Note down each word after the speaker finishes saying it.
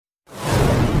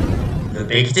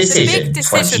Big Decision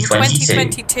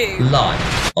 2022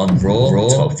 live on Raw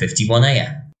 12:51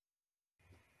 AM.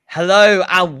 Hello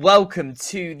and welcome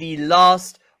to the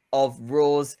last of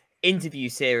Raw's interview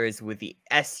series with the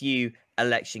SU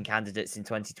election candidates in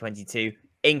 2022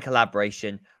 in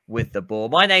collaboration with The Boar.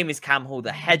 My name is Cam Hall,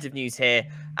 the head of news here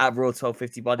at Raw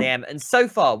 12:51 AM, and so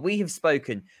far we have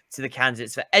spoken to the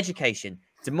candidates for education,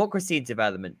 democracy and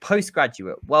development,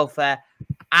 postgraduate welfare,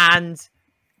 and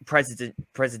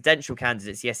presidential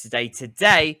candidates yesterday.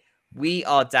 Today, we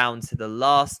are down to the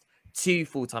last two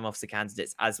full-time officer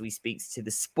candidates as we speak to the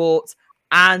sport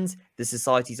and the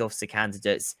society's officer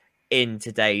candidates in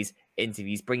today's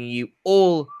interviews, bringing you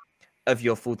all of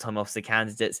your full-time officer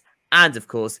candidates and, of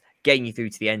course, getting you through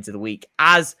to the end of the week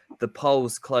as the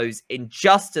polls close in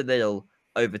just a little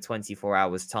over 24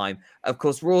 hours' time. Of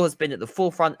course, Raw has been at the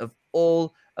forefront of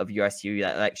all of your SU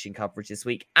election coverage this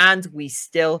week, and we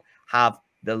still have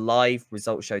the live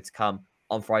result show to come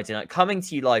on Friday night, coming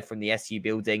to you live from the SU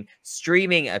building,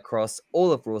 streaming across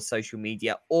all of Raw's social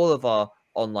media, all of our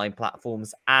online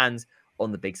platforms, and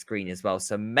on the big screen as well.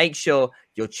 So make sure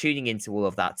you're tuning into all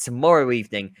of that tomorrow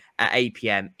evening at 8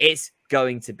 p.m. It's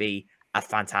going to be a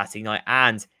fantastic night,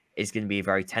 and it's going to be a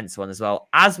very tense one as well,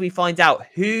 as we find out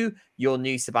who your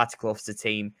new sabbatical officer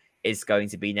team is going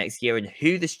to be next year and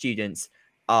who the students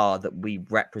are that we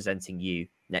representing you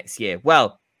next year.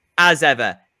 Well, as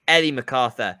ever, Ellie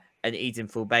MacArthur and Eden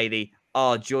Full-Bailey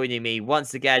are joining me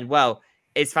once again. Well,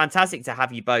 it's fantastic to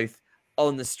have you both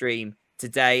on the stream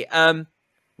today.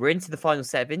 We're into the final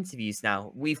set of interviews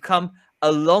now. We've come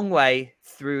a long way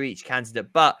through each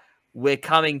candidate, but we're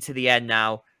coming to the end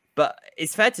now. But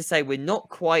it's fair to say we're not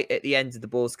quite at the end of the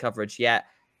Boar's coverage yet.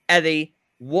 Ellie,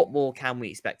 what more can we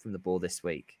expect from the Boar this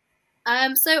week?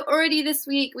 So already this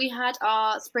week we had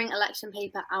our spring election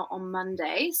paper out on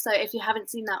Monday. So if you haven't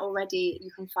seen that already,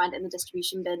 you can find it in the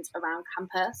distribution bins around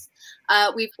campus.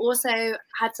 We've also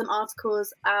had some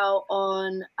articles out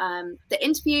on the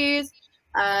interviews,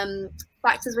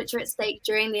 factors which are at stake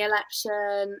during the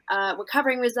election. We're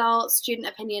covering results, student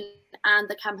opinion, and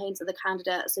the campaigns of the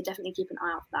candidates. So definitely keep an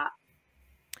eye out for that.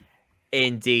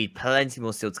 Indeed, plenty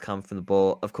more still to come from the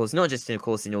Boar. Of course, not just in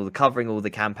all the covering all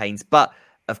the campaigns, but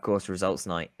of course, results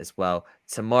night as well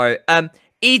tomorrow.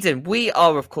 Eden, we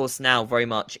are, of course, now very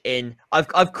much in.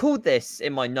 I've called this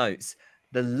in my notes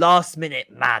the last minute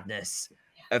madness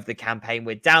of the campaign.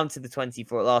 We're down to the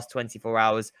last 24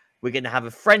 hours. We're going to have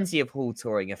a frenzy of hall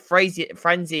touring, a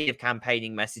frenzy of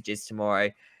campaigning messages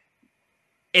tomorrow.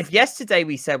 If yesterday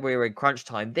we said we were in crunch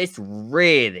time, this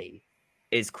really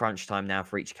is crunch time now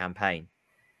for each campaign.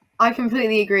 I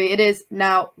completely agree. It is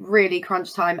now really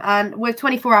crunch time. And with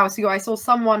 24 hours to go, I saw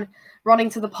someone running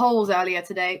to the polls earlier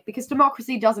today because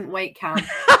democracy doesn't wait, Cam. Do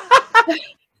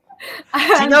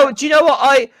you know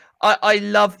what? I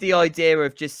love the idea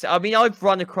of just, I mean, I've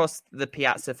run across the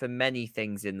piazza for many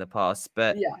things in the past,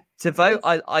 but to vote,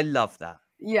 I love that.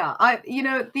 Yeah,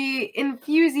 the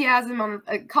enthusiasm on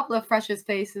a couple of freshers'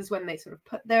 faces when they sort of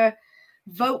put their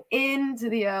vote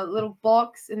into the little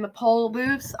box in the poll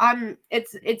booths.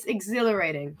 It's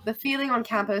exhilarating. The feeling on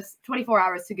campus, 24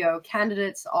 hours to go.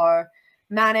 Candidates are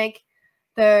manic.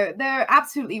 They're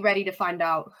absolutely ready to find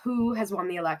out who has won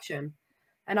the election,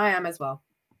 and I am as well.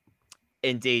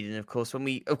 Indeed, and of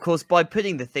course, by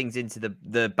putting the things into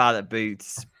the ballot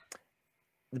booths,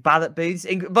 by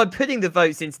putting the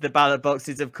votes into the ballot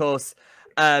boxes, of course,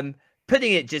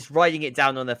 writing it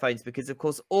down on their phones, because of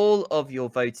course all of your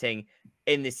voting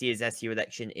in this year's SU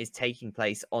election is taking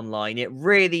place online. It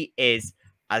really is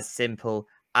as simple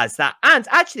as that. And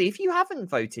actually, if you haven't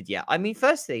voted yet, I mean,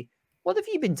 firstly, what have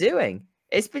you been doing?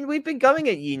 We've been going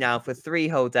at you now for 3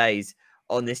 whole days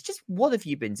on this. Just what have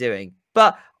you been doing?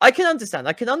 But I can understand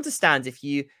if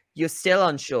you're still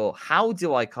unsure. How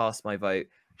do I cast my vote?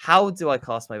 How do I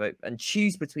cast my vote and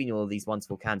choose between all of these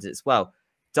wonderful candidates? Well,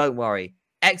 don't worry.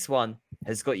 X1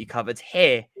 has got you covered.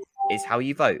 Here is how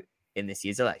you vote in this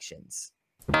year's elections.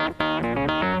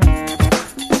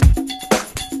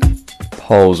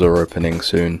 Polls are opening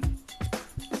soon.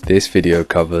 This video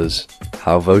covers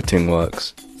how voting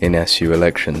works in SU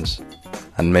elections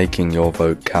and making your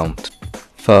vote count.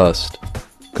 First,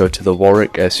 go to the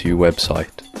Warwick SU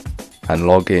website and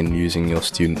log in using your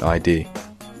student ID.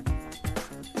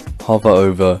 Hover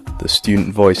over the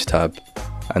Student Voice tab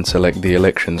and select the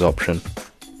Elections option.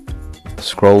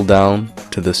 Scroll down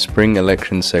to the Spring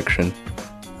Election section,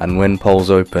 and when polls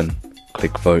open,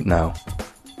 click Vote Now.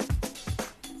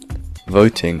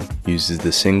 Voting uses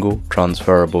the Single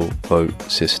Transferable Vote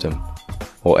System,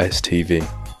 or STV.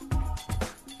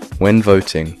 When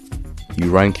voting, you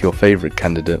rank your favourite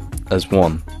candidate as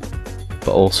 1, but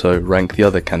also rank the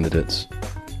other candidates.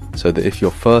 so that if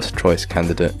your first choice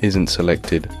candidate isn't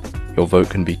selected, your vote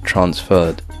can be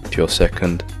transferred to your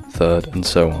second, third, and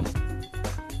so on.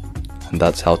 And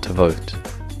that's how to vote.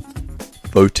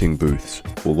 Voting booths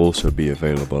will also be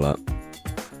available at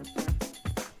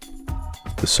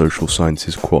the Social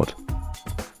Sciences Quad,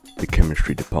 the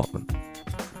Chemistry Department,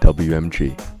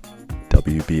 WMG,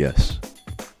 WBS,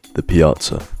 the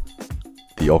Piazza,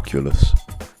 the Oculus,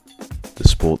 the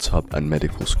Sports Hub and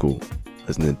Medical School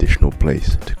as an additional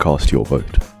place to cast your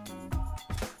vote.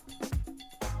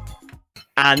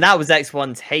 And that was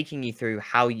X1 taking you through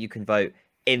how you can vote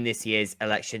in this year's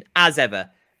election. As ever,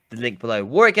 the link below,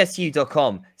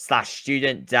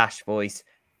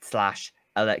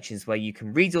 warwicksu.com/student-voice/elections, where you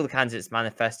can read all the candidates'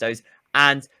 manifestos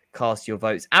and cast your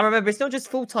votes. And remember, it's not just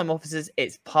full-time officers,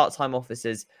 it's part-time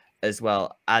officers as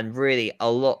well. And really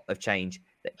a lot of change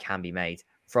that can be made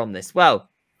from this. Well,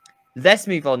 let's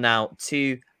move on now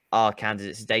to our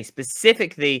candidates today,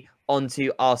 specifically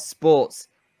onto our sports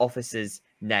officers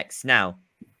next. Now,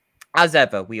 as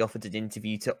ever, we offered an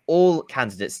interview to all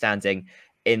candidates standing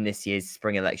in this year's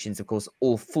spring elections. Of course,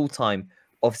 all full-time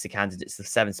officer candidates, the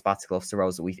 7 sabbatical officer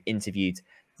roles that we've interviewed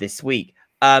this week.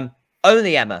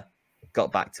 Only Emma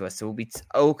got back to us, so we'll be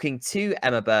talking to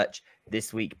Emma Birch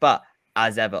this week. But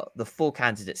as ever, the 4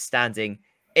 candidates standing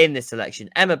in this election: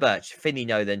 Emma Birch, Finley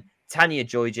Nolan, Tanya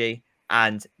Georgie,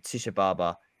 and Tusha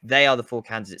Barber. They are the 4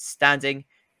 candidates standing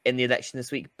in the election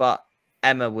this week, but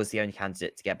Emma was the only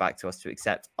candidate to get back to us to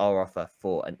accept our offer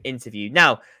for an interview.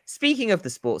 Now, speaking of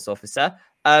the sports officer,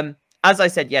 as I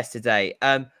said yesterday,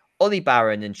 Ollie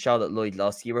Barron and Charlotte Lloyd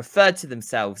last year referred to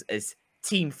themselves as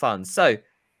Team Fun. So,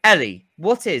 Ellie,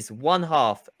 what is one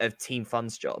half of Team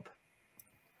Fun's job?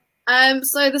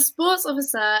 So the sports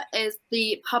officer is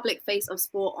the public face of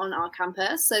sport on our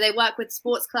campus. So they work with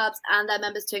sports clubs and their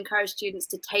members to encourage students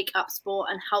to take up sport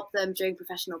and help them during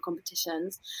professional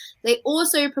competitions. They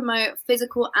also promote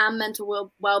physical and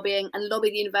mental well-being and lobby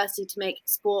the university to make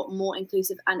sport more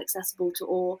inclusive and accessible to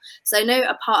all. So I know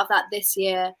a part of that this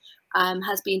year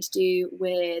has been to do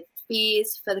with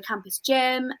fees for the campus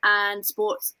gym and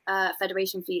sports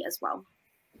federation fee as well.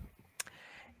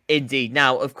 Indeed.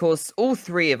 Now, of course, all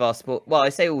 3 of our sport... Well, I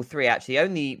say all 3, actually.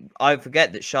 Only I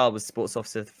forget that Shah was sports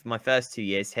officer for my first 2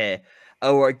 years here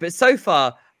at Warwick. But so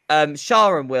far,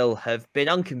 Shah and Will have been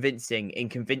unconvincing in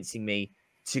convincing me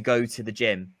to go to the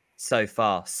gym so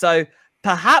far. So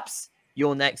perhaps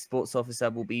your next sports officer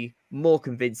will be more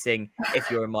convincing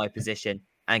if you're in my position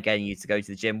and getting you to go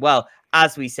to the gym. Well,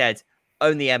 as we said,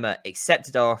 only Emma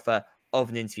accepted our offer of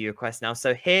an interview request now.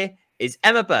 So here is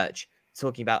Emma Birch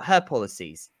talking about her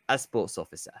policies as sports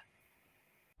officer.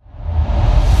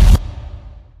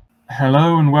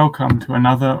 Hello and welcome to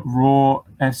another Raw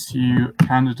SU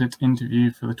candidate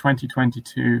interview for the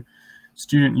 2022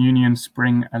 Student Union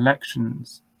Spring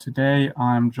Elections. Today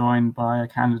I am joined by a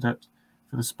candidate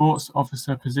for the sports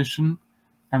officer position,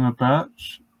 Emma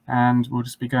Birch, and we'll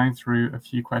just be going through a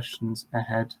few questions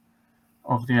ahead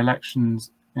of the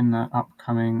elections in the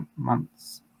upcoming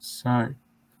months. So,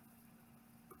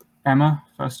 Emma,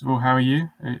 first of all, how are you?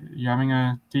 Are you having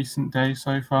a decent day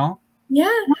so far? Yeah,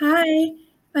 hi.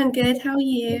 I'm good. How are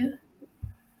you?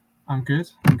 I'm good.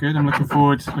 I'm looking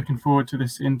forward to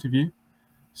this interview.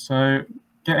 So,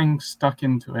 getting stuck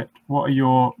into it, what are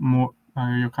your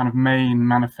kind of main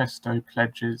manifesto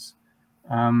pledges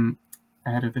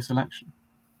ahead of this election?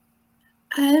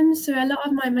 So a lot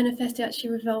of my manifesto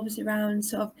actually revolves around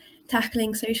sort of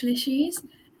tackling social issues.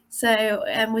 So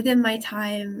within my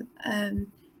time,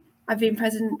 I've been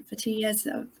president for 2 years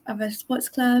of a sports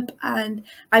club, and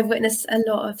I've witnessed a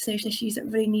lot of social issues that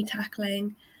really need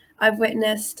tackling. I've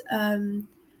witnessed a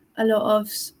lot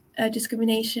of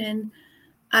discrimination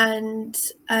and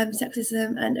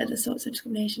sexism and other sorts of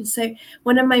discrimination. So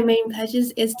one of my main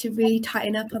pledges is to really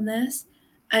tighten up on this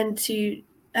and to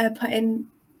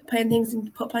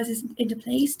put policies into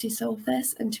place to solve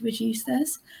this and to reduce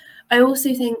this. I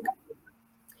also think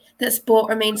that sport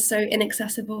remains so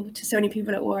inaccessible to so many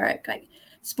people at work. Like,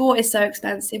 sport is so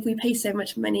expensive. We pay so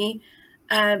much money,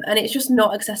 and it's just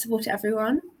not accessible to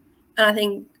everyone. And I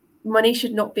think money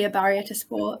should not be a barrier to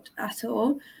sport at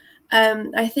all.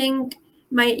 I think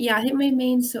my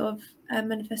main sort of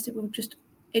manifesto will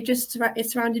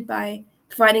it's surrounded by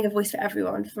providing a voice for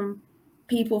everyone, from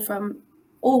people from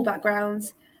all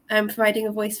backgrounds, and providing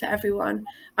a voice for everyone.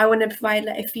 I want to provide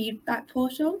a feedback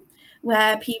portal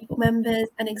where people, members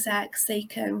and execs, they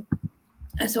can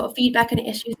sort of feedback any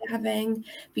issues they're having,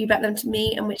 feedback them to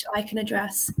me, and which I can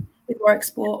address with Warwick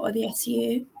Sport or the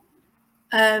SU.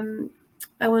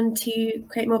 I want to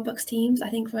create more books teams. I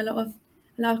think for a lot of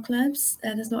allow clubs.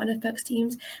 There's not enough BUCS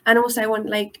teams, and also I want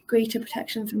like greater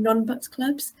protection for non-BUCS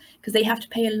clubs because they have to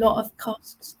pay a lot of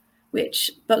costs,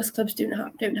 which BUCS clubs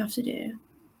don't have to do.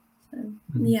 So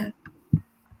yeah.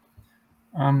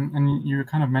 And you were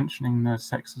kind of mentioning the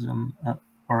sexism at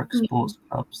Warwick sports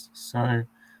clubs. So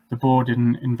the board did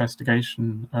an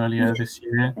investigation earlier this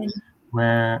year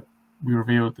where we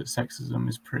revealed that sexism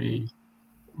is pretty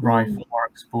rife at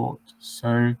Warwick Sport.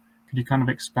 So could you kind of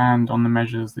expand on the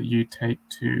measures that you take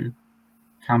to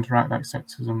counteract that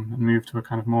sexism and move to a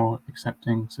kind of more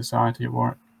accepting society at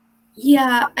Warwick?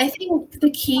 Yeah, I think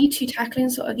the key to tackling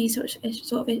sort of these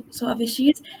sort of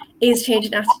issues is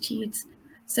changing attitudes.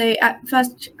 So at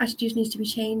first, attitudes need to be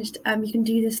changed. You can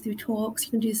do this through talks,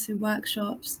 you can do this through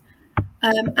workshops.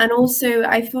 And also,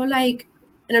 I feel like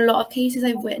in a lot of cases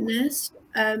I've witnessed,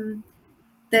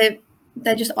 there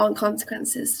just aren't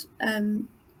consequences.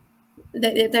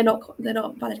 They're not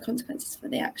valid consequences for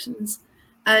the actions.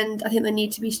 And I think there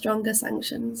need to be stronger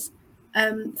sanctions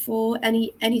for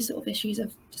any sort of issues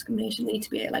of discrimination. There need to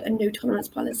be like a no tolerance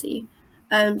policy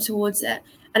towards it.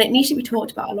 And it needs to be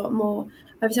talked about a lot more.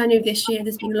 Obviously, I know this year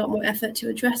there's been a lot more effort to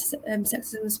address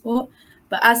sexism in sport,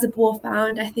 but as the board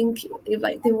found, I think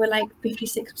there were like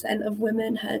 56% of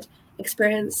women had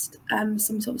experienced some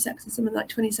sort of sexism and like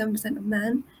 27% of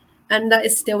men, and that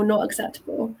is still not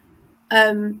acceptable.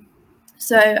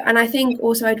 So, and I think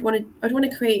also I'd want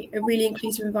to create a really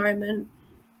inclusive environment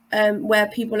where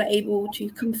people are able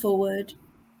to come forward,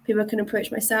 people can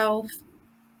approach myself,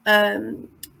 and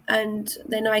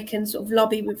then I can sort of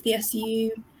lobby with the SU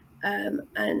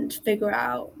and figure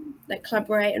out, like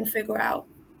collaborate and figure out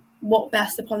what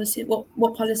policies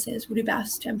would be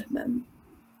best to implement.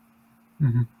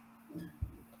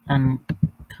 And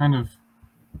kind of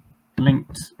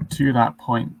linked to that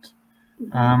point,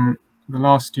 the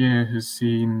last year has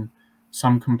seen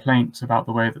some complaints about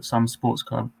the way that some sports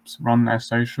clubs run their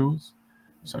socials,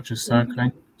 such as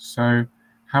circling. So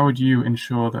how would you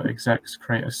ensure that execs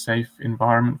create a safe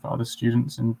environment for other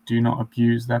students and do not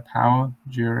abuse their power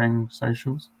during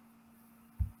socials?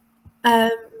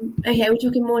 Okay, are we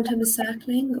talking more in terms of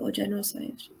circling or general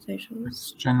socials?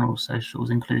 It's general socials,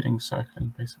 including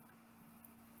circling, basically.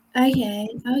 Okay.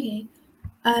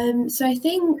 So I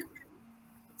think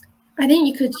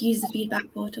you could use the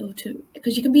feedback portal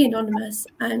because you can be anonymous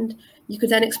and you could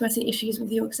then express the issues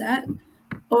with your exec.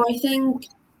 Or I think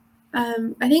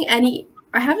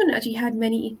I haven't actually had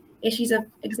many issues of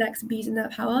execs abusing their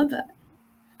power, but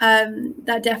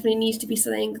that definitely needs to be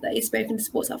something that is spoken to the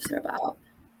sports officer about.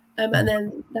 And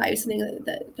then that is something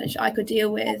that I could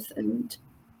deal with, and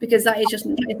because that is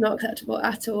not acceptable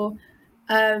at all.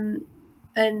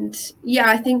 And yeah,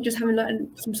 I think just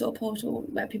having some sort of portal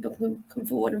where people can come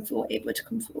forward and feel able to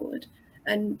come forward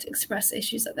and express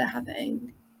issues that they're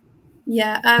having.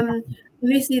 Yeah,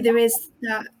 obviously there is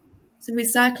that. So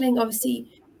with cycling, obviously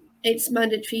it's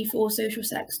mandatory for all social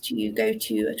sex to go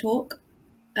to a talk.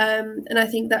 And I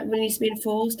think that really needs to be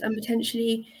enforced, and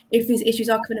potentially if these issues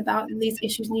are coming about, then these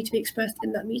issues need to be expressed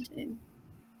in that meeting.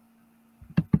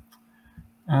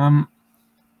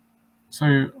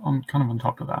 So on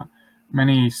top of that,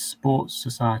 many sports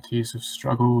societies have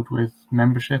struggled with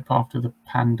membership after the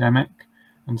pandemic,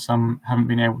 and some haven't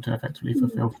been able to effectively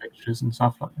fulfill fixtures and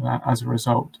stuff like that as a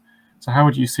result. So how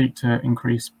would you seek to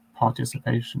increase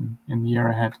participation in the year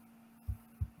ahead?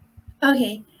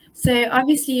 Okay, so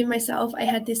obviously myself, I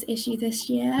had this issue this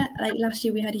year. Like last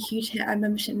year we had a huge hit on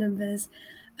membership numbers.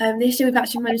 This year we've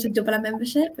actually managed to double our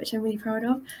membership, which I'm really proud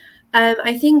of.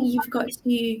 I think you've got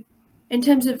to, in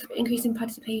terms of increasing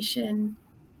participation,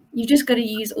 you've just got to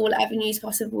use all avenues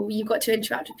possible. You've got to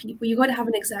interact with people. You've got to have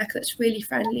an exec that's really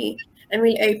friendly and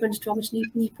really open to talking to new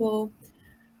people.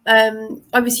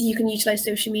 Obviously, you can utilize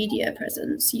social media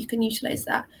presence. You can utilize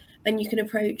that, and you can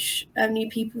approach new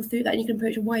people through that. And you can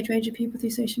approach a wide range of people through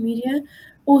social media.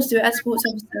 Also, as sports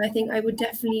officer, I think I would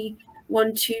definitely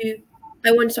want to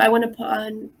put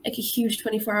on like a huge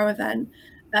 24-hour event,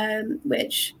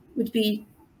 which would be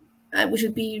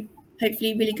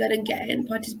hopefully really good and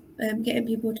getting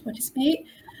people to participate.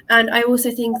 And I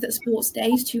also think that sports day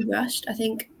is too rushed. I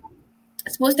think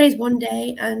sports day is one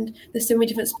day and there's so many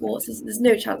different sports. There's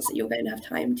no chance that you're going to have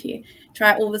time to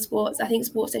try out all the sports. I think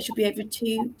sports day should be over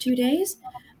two days,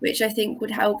 which I think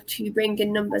would help to bring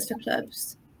in numbers to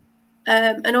clubs.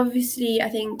 And obviously, I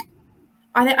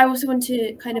also want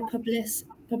to kind of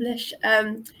publish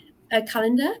a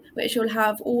calendar which will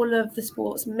have all of the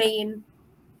sports main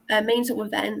sort of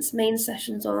events, main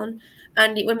sessions on,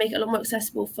 and it would make it a lot more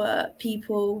accessible for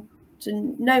people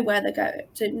to know where they go,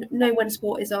 to know when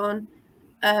sport is on,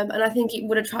 and I think it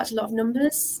would attract a lot of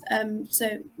numbers.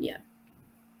 So yeah.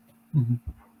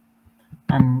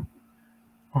 And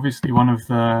obviously one of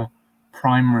the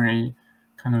primary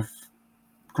kind of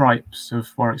gripes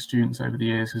of Warwick students over the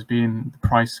years has been the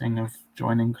pricing of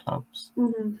joining clubs.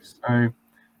 So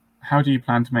how do you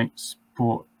plan to make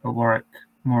sport at Warwick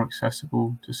more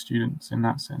accessible to students in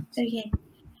that sense? Okay.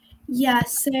 Yeah,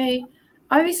 so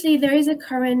obviously there is a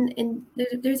current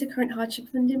hardship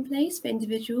fund in place for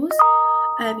individuals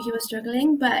who are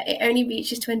struggling, but it only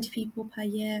reaches 20 people per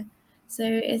year. So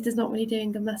it's not really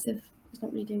doing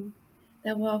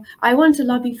that well. I want to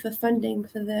lobby for funding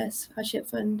for this hardship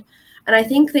fund, and I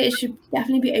think that it should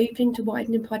definitely be open to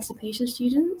widening participation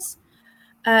students.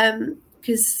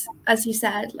 Because as you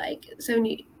said, like, so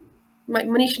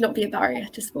money should not be a barrier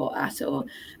to sport at all,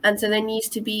 and so there needs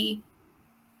to be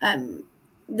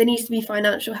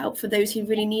financial help for those who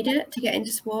really need it to get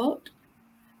into sport.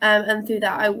 And through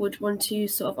that, I would want to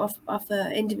sort of offer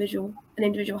an individual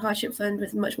hardship fund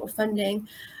with much more funding.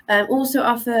 Also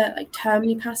offer like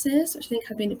termly passes, which I think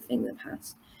have been a thing in the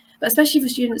past, but especially for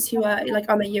students who are like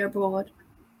on a year abroad,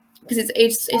 because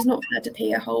it's not fair to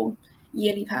pay a whole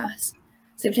yearly pass.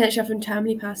 So potentially offering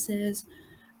termly passes.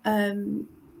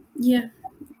 Yeah.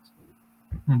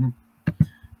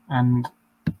 And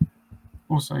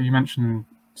also, you mentioned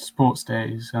sports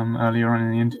days earlier on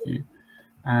in the interview,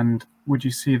 and would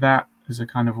you see that as a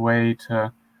kind of way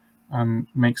to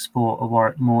make sport at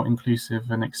Warwick more inclusive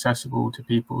and accessible to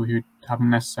people who haven't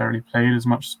necessarily played as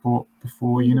much sport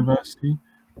before university?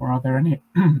 Or are there any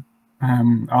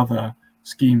other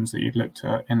schemes that you'd look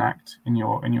to enact in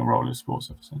your role as sports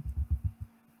officer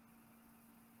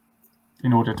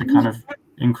in order to kind of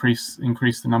increase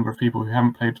the number of people who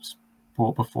haven't played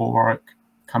sport before Warwick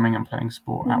coming and playing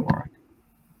sport at Warwick?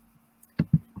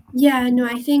 Yeah, no,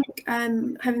 I think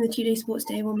having the 2-day sports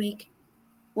day will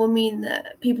mean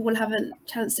that people will have a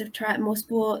chance to try out more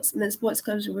sports, and then sports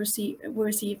clubs will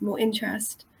receive more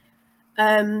interest.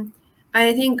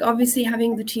 I think obviously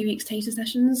having the 2 weeks taster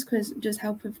sessions does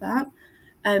help with that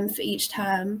for each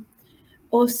term.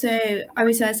 Also,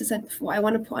 obviously, as I said before, I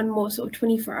want to put on more sort of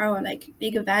 24-hour like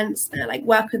big events and like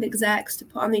work with execs to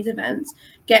put on these events,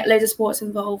 get loads of sports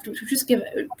involved, which will just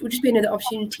be another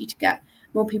opportunity to get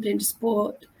more people into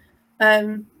sport.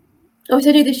 Also,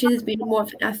 I do this year there's been more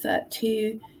of an effort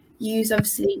to use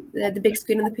obviously the big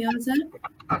screen on the piazza.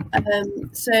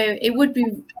 So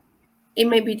it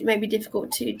may be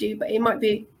difficult to do, but it might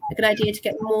be a good idea to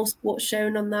get more sports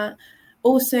shown on that.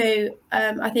 Also,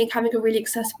 I think having a really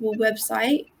accessible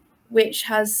website which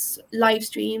has live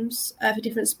streams for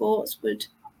different sports would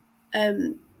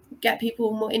get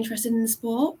people more interested in the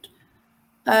sport.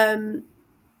 I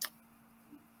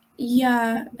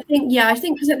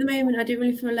think because at the moment I do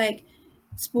really feel like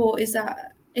sport is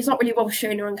that it's not really well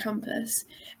shown around campus.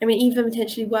 I mean, even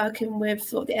potentially working with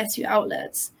sort of the SU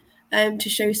outlets to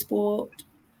show sport.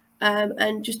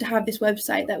 And just to have this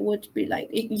website that would be like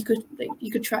you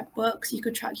could track books, you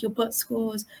could track your butt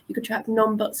scores, you could track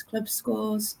non-butts club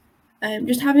scores,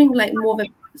 just having like more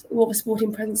of a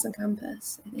sporting presence on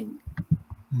campus, I think.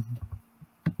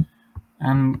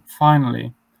 And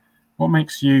finally, what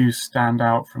makes you stand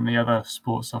out from the other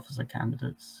sports officer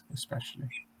candidates, especially?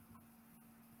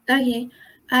 Okay.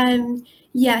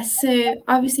 So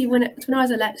obviously when I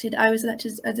was elected as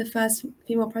the first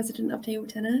female president of table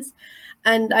tennis,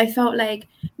 and I felt like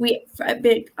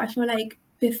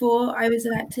before I was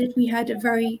elected, we had a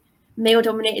very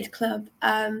male-dominated club,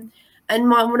 and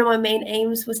one of my main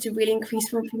aims was to really increase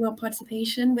female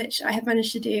participation, which I have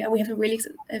managed to do, and we have a really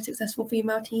successful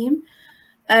female team.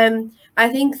 I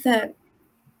think that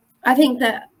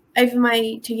over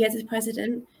my 2 years as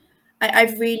president,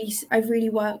 I've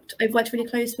worked really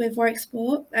close with Warwick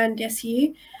Sport and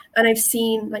SU, and I've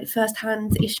seen like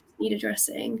firsthand the issues need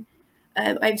addressing.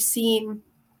 I've seen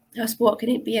how sport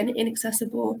can be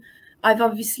inaccessible.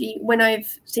 When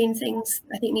I've seen things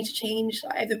I think need to change,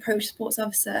 I've approached sports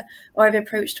officer or I've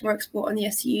approached Warwick Sport on the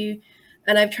SU,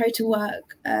 and I've tried to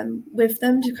work with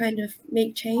them to kind of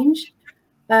make change.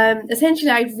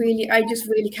 Essentially, I just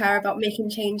really care about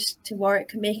making change to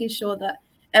Warwick and making sure that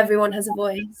everyone has a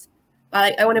voice.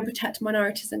 I want to protect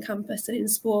minorities on campus and in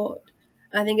sport.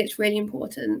 I think it's really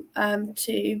important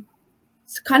to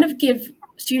kind of give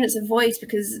students a voice,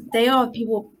 because they are the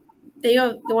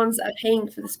ones that are paying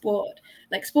for the sport.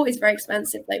 Like, sport is very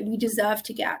expensive. Like, we deserve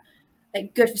to get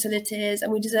like good facilities,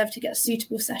 and we deserve to get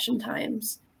suitable session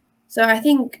times. So I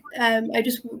think my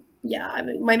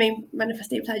main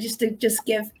manifesto plan is to just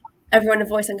give everyone a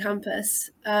voice on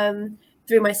campus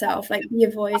through myself. Like, be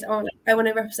a voice. I want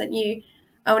to represent you.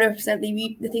 I want to represent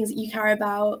the things that you care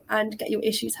about and get your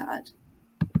issues heard.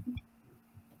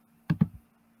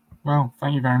 Well,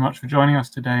 thank you very much for joining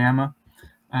us today, Emma.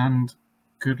 And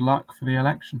good luck for the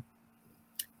election.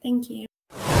 Thank you.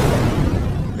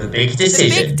 The Big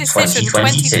Decision,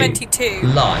 2022,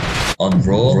 live on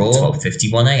Raw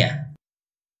 12:51 a.m.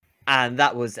 And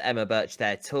that was Emma Birch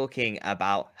there talking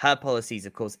about her policies,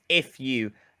 of course, if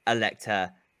you elect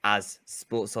her as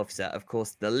sports officer. Of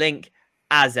course, the link,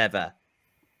 as ever,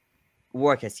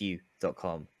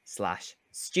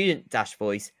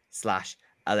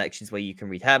 warwicksu.com/student-voice/elections, where you can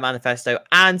read her manifesto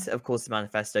and, of course, the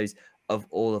manifestos of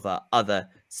all of our other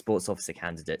sports officer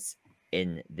candidates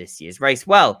in this year's race.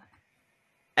 Well,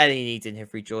 Ellie and Eden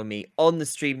have rejoined me on the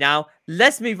stream now.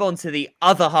 Let's move on to the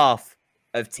other half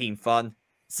of Team Fun,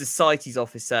 Societies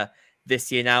Officer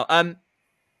this year now.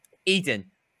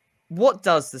 Eden, what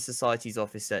does the Societies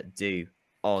Officer do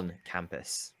on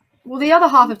campus? Well, the other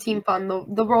half of Team Fun,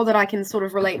 the role that I can sort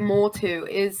of relate more to,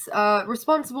 is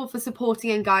responsible for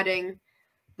supporting and guiding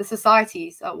the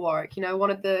societies at Warwick. You know, one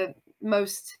of the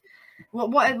most...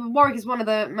 Warwick is one of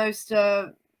the most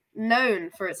known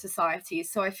for its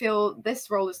societies, so I feel this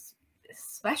role is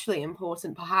especially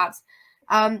important, perhaps.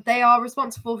 They are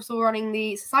responsible for running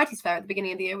the Societies Fair at the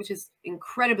beginning of the year, which is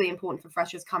incredibly important for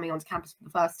freshers coming onto campus for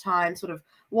the first time, sort of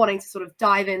wanting to sort of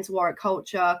dive into Warwick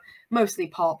culture, mostly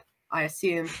pop, I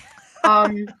assume.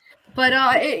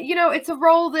 It's a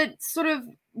role that sort of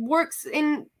works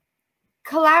in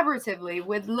collaboratively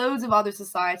with loads of other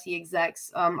society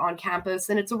execs on campus,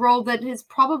 and it's a role that is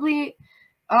probably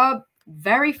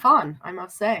very fun, I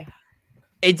must say.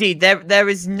 Indeed, there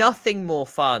is nothing more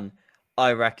fun,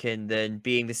 I reckon, than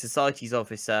being the Societies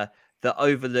Officer that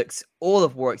overlooks all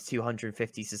of Warwick's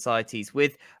 250 societies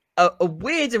with a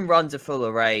weird and wonderful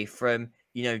array from,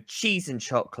 you know, cheese and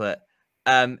chocolate.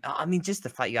 I mean, just the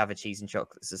fact you have a cheese and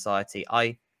chocolate society,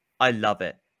 I love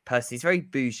it. Personally, it's very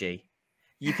bougie.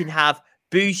 You can have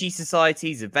bougie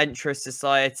societies, adventurous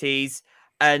societies,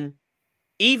 and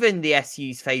even the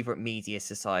SU's favourite media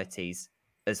societies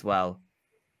as well.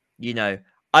 You know,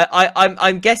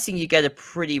 I'm guessing you get a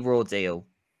pretty raw deal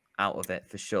out of it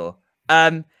for sure.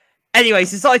 Anyway,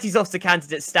 Societies Officer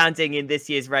candidates standing in this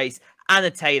year's race: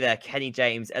 Anna Taylor, Kenny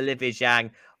James, Olivia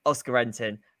Zhang, Oscar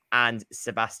Renton, and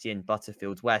Sebastian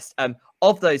Butterfield West.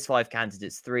 Of those 5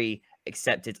 candidates, 3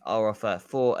 accepted our offer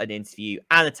for an interview: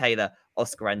 Anna Taylor,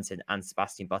 Oscar Renton, and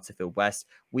Sebastian Butterfield West.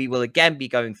 We will again be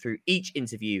going through each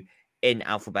interview in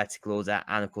alphabetical order,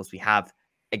 and of course we have,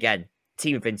 again,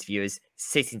 team of interviewers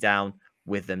sitting down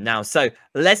with them now. So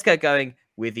let's get going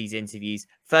with these interviews.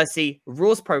 Firstly,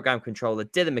 Raw's program controller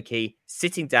Dylan McKee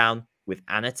sitting down with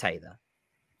Anna Taylor.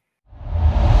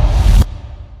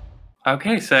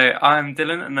 Okay, so I'm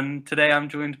Dylan, and then today I'm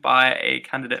joined by a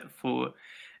candidate for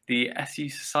the SU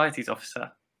Societies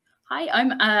Officer. Hi,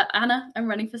 I'm Anna. I'm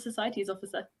running for Societies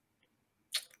Officer.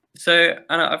 So,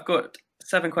 Anna, I've got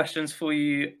 7 questions for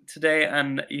you today,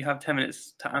 and you have 10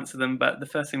 minutes to answer them. But the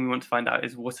first thing we want to find out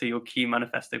is, what are your key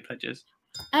manifesto pledges?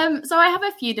 So I have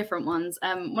a few different ones.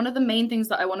 One of the main things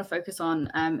that I want to focus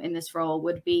on in this role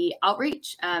would be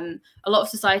outreach. A lot of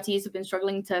societies have been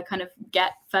struggling to kind of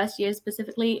get first years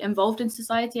specifically involved in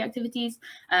society activities.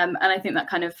 And I think that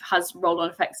kind of has roll-on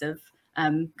effects of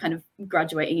kind of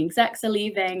graduating execs are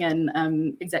leaving,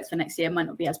 and execs for next year might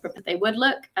not be as prepared as they would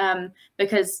look,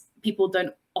 because people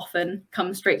don't often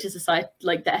come straight to society,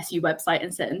 like the SU website,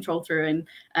 and sit and troll through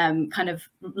and kind of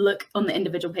look on the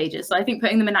individual pages. So I think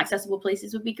putting them in accessible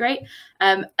places would be great.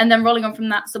 And then rolling on from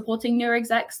that, supporting newer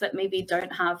execs that maybe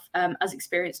don't have as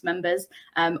experienced members,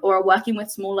 or are working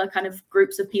with smaller kind of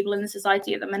groups of people in the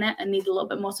society at the minute and need a little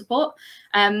bit more support,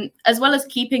 as well as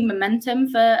keeping momentum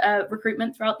for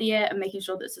recruitment throughout the year and making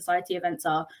sure that society events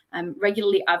are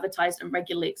regularly advertised and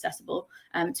regularly accessible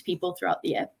to people throughout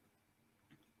the year.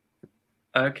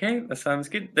 Okay, that sounds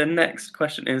good. The next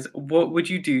question is, what would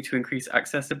you do to increase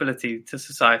accessibility to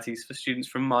societies for students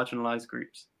from marginalised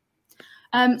groups?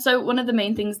 So one of the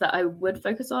main things that I would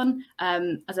focus on,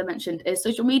 as I mentioned, is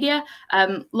social media.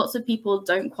 Lots of people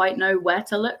don't quite know where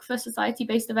to look for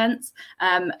society-based events.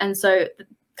 And so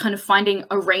kind of finding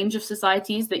a range of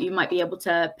societies that you might be able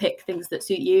to pick things that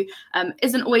suit you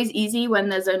isn't always easy when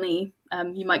there's only,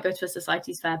 you might go to a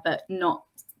societies fair, but not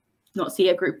see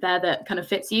a group there that kind of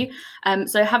fits you.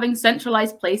 So having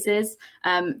centralized places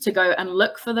to go and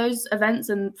look for those events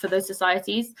and for those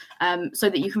societies, so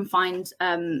that you can find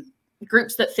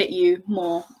groups that fit you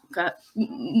more,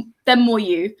 they're more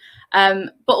you,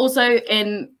 but also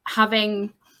in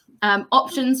having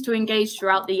options to engage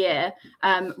throughout the year,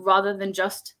 rather than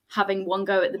just having one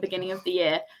go at the beginning of the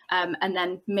year and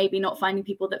then maybe not finding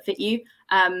people that fit you.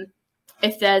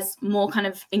 If there's more kind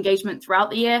of engagement throughout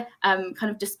the year, kind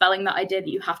of dispelling that idea that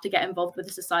you have to get involved with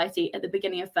the society at the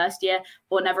beginning of first year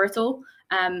or never at all.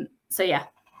 So yeah.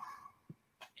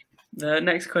 The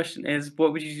next question is,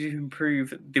 what would you do to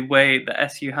improve the way the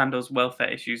SU handles welfare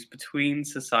issues between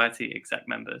society exec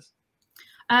members?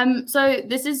 So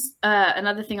this is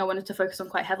another thing I wanted to focus on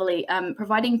quite heavily,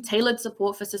 providing tailored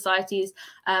support for societies,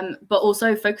 but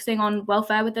also focusing on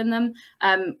welfare within them.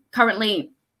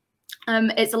 Currently,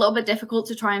 it's a little bit difficult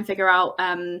to try and figure out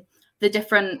the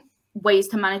different ways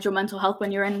to manage your mental health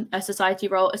when you're in a society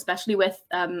role, especially with,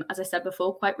 as I said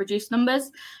before, quite reduced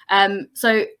numbers.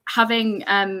 So having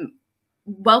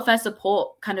welfare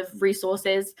support kind of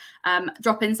resources,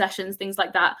 drop-in sessions, things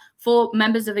like that for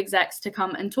members of execs to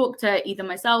come and talk to either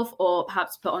myself or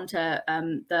perhaps put onto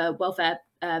the welfare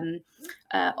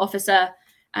officer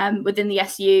within the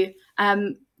SU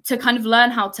to kind of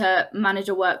learn how to manage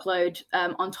a workload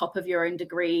on top of your own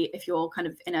degree if you're kind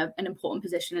of in an important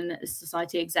position in a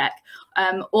society exec,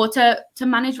 or to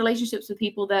manage relationships with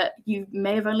people that you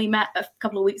may have only met a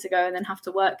couple of weeks ago and then have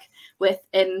to work with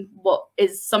in what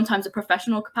is sometimes a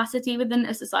professional capacity within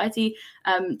a society,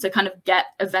 to kind of get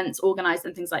events organized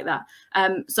and things like that.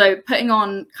 So putting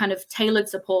on kind of tailored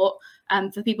support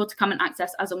for people to come and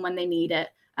access as and when they need it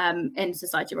in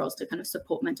society roles to kind of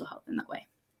support mental health in that way.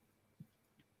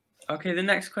 Okay, the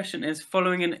next question is,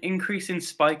 following an increase in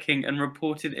spiking and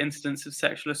reported incidents of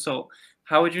sexual assault,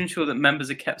 how would you ensure that members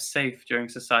are kept safe during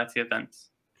society events?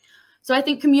 So I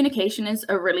think communication is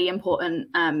a really important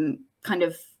kind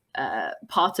of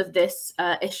part of this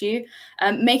issue,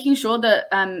 making sure that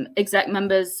exec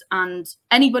members and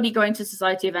anybody going to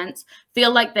society events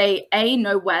feel like they A,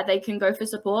 know where they can go for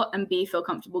support, and B, feel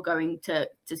comfortable going to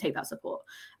take that support.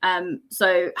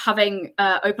 So having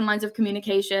open lines of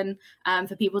communication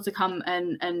for people to come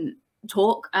and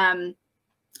talk,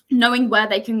 knowing where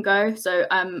they can go. So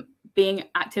being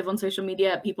active on social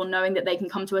media, people knowing that they can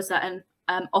come to a certain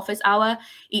office hour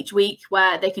each week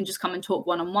where they can just come and talk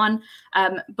one-on-one,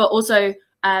 but also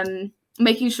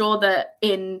making sure that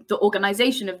in the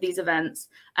organization of these events,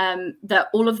 that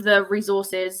all of the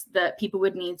resources that people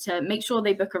would need to make sure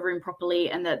they book a room properly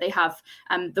and that they have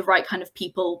the right kind of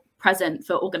people present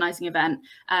for organizing event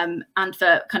and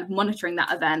for kind of monitoring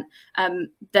that event,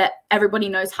 that everybody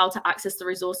knows how to access the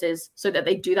resources so that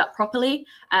they do that properly.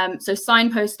 So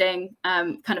signposting,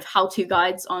 kind of how-to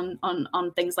guides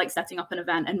on things like setting up an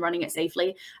event and running it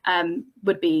safely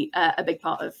would be a big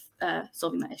part of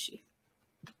solving that issue.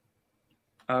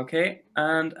 Okay,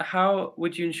 and how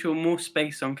would you ensure more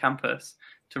space on campus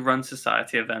to run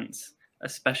society events,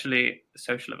 especially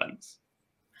social events?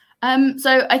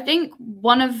 So I think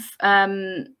one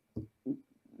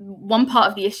part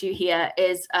of the issue here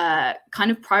is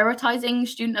kind of prioritizing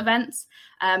student events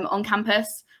on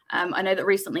campus. I know that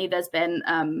recently there's been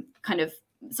kind of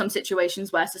some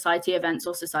situations where society events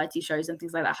or society shows and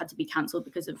things like that had to be cancelled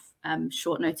because of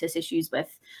short notice issues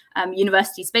with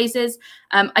university spaces.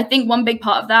 I think one big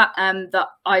part of that that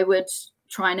I would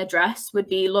try and address would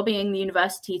be lobbying the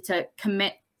university to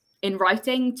commit in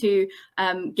writing to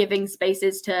giving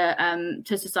spaces to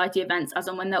society events as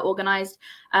and when they're organised,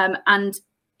 and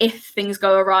if things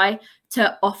go awry,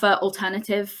 to offer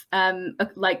alternative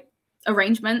like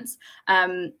arrangements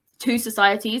to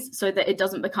societies so that it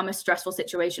doesn't become a stressful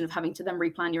situation of having to then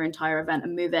replan your entire event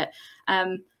and move it.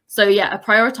 So yeah, a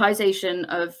prioritization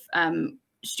of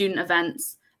student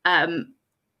events and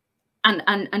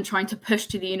trying to push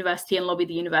to the university and lobby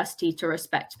the university to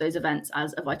respect those events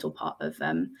as a vital part of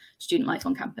student life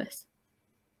on campus.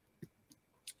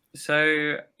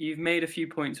 So you've made a few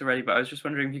points already, but I was just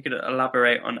wondering if you could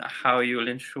elaborate on how you will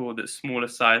ensure that smaller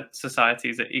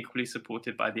societies are equally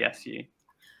supported by the SU.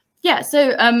 Yeah,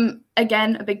 so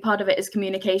again, a big part of it is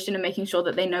communication and making sure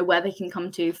that they know where they can come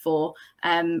to for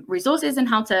resources and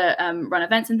how to run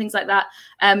events and things like that.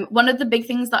 One of the big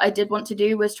things that I did want to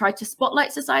do was try to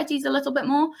spotlight societies a little bit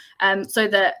more, so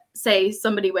that, say,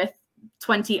 somebody with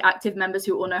 20 active members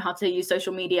who all know how to use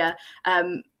social media,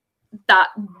 that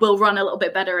will run a little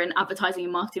bit better in advertising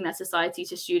and marketing their society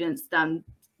to students than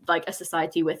like a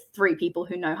society with 3 people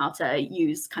who know how to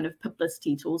use kind of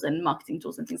publicity tools and marketing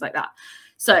tools and things like that.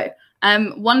 So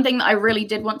one thing that I really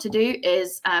did want to do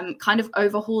is kind of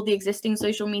overhaul the existing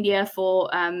social media for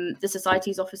the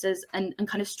society's offices and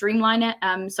kind of streamline it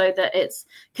so that it's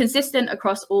consistent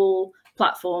across all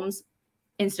platforms.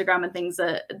 Instagram and things,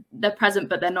 they're present,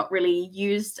 but they're not really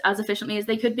used as efficiently as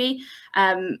they could be.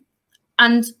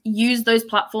 And use those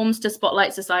platforms to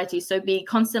spotlight society. So be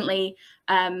constantly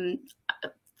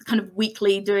kind of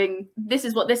weekly doing, this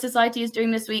is what this society is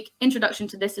doing this week, introduction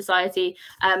to this society,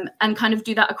 and kind of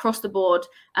do that across the board,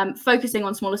 focusing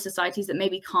on smaller societies that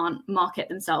maybe can't market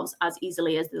themselves as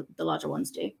easily as the larger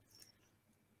ones do.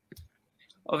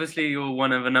 Obviously, you're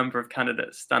one of a number of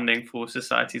candidates standing for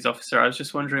Societies Officer. I was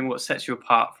just wondering what sets you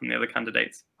apart from the other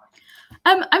candidates.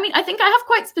 I mean, I think I have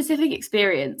quite specific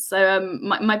experience. So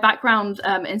my background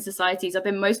in societies, I've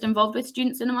been most involved with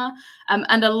student cinema,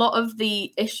 and a lot of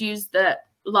the issues that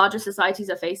larger societies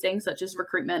are facing, such as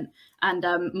recruitment and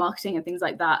marketing and things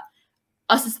like that,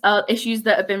 are issues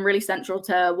that have been really central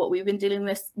to what we've been dealing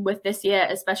with this year,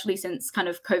 especially since kind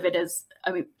of COVID is,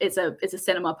 I mean, it's a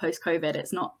cinema post-COVID.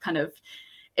 It's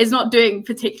not doing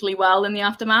particularly well in the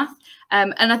aftermath.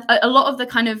 And a lot of the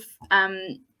kind of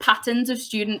patterns of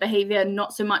student behavior,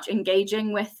 not so much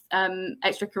engaging with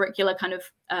extracurricular kind of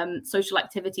social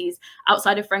activities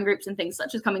outside of friend groups and things,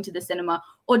 such as coming to the cinema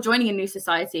or joining a new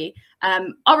society,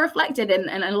 are reflected in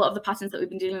a lot of the patterns that we've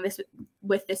been dealing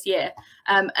with this year.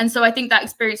 And so I think that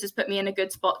experience has put me in a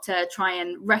good spot to try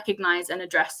and recognize and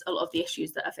address a lot of the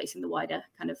issues that are facing the wider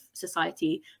kind of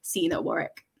society scene at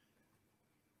Warwick.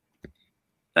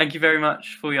 Thank you very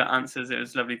much for your answers. It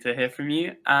was lovely to hear from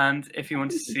you. And if you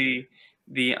want to see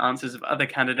the answers of other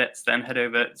candidates, then head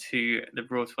over to the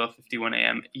Raw 12:51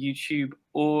 AM YouTube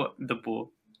or the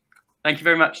Ball. Thank you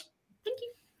very much. Thank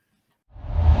you.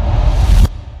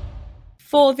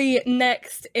 For the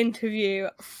next interview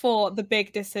for The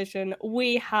Big Decision,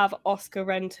 we have Oscar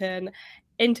Renton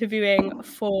interviewing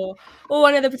for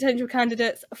one of the potential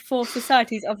candidates for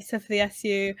Societies Officer for the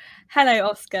SU. Hello,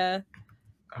 Oscar.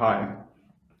 Hi.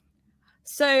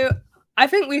 So I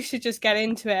think we should just get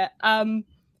into it.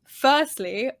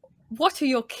 Firstly, what are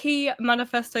your key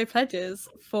manifesto pledges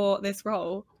for this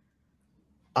role?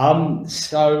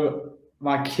 So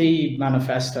my key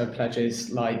manifesto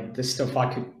pledges, like the stuff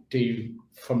I could do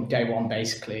from day one,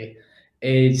 basically,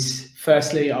 is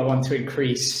firstly, I want to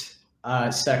increase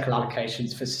circle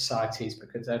allocations for societies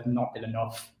because there have not been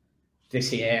enough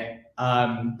this year.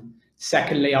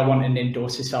 Secondly, I want an indoor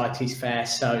societies fair,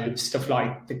 so stuff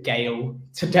like the Gale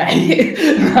today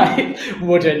right,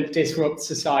 wouldn't disrupt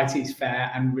societies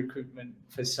fair and recruitment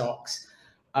for SOCs.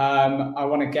 I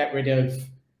want to get rid of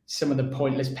some of the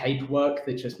pointless paperwork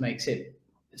that just makes it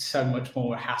so much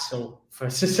more a hassle for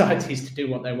societies to do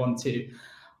what they want to.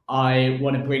 I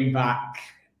want to bring back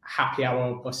happy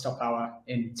hour or bus stop hour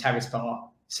in Terrace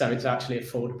Bar, so it's actually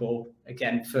affordable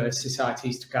again for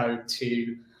societies to go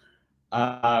to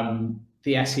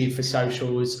the SE for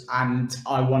socials, and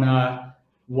I want to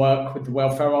work with the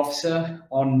welfare officer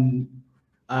on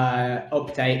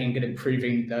updating and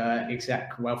improving the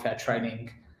exec welfare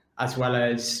training, as well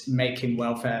as making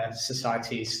welfare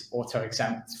societies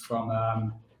auto-exempt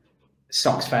from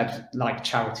SOCs fed like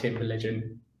charity and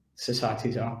religion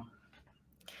societies are.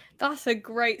 That's a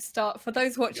great start. For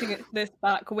those watching this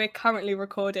back, we're currently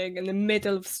recording in the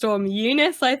middle of Storm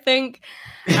Eunice, I think.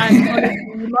 And honestly,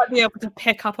 you might be able to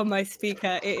pick up on my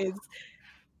speaker. It is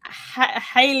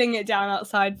hailing it down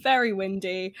outside, very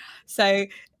windy. So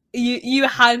you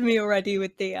had me already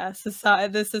with the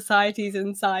societies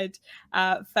inside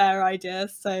fair idea.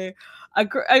 So a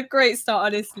great start,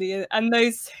 honestly. And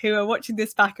those who are watching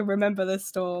this back and remember the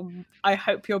storm, I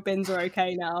hope your bins are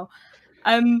okay now.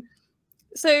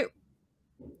 So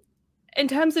in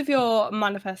terms of your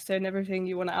manifesto and everything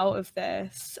you want out of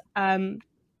this, and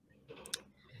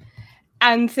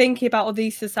thinking about all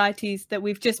these societies that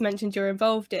we've just mentioned you're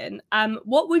involved in,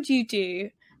 what would you do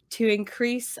to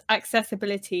increase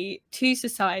accessibility to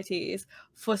societies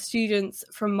for students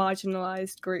from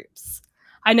marginalised groups?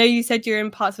 I know you said you're in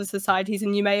parts of societies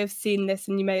and you may have seen this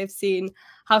and you may have seen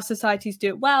how societies do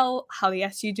it well, how the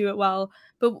SU do it well,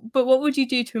 but what would you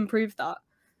do to improve that?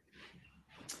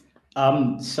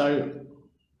 So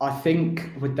I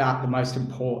think with that, the most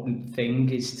important thing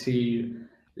is to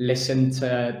listen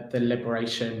to the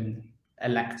Liberation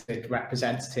elected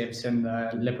representatives and the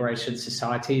Liberation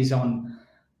societies on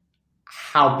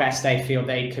how best they feel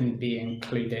they can be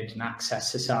included and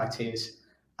access societies.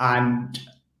 And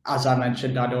as I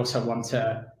mentioned, I'd also want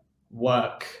to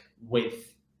work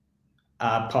with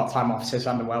part-time officers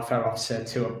and the welfare officer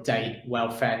to update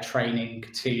welfare training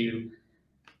to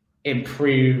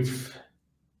improve,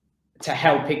 to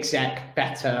help exec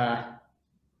better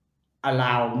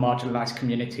allow marginalised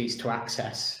communities to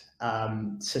access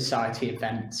society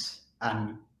events.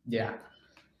 And yeah,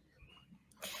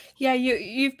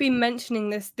 you've been mentioning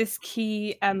this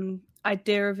key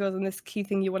idea of yours and this key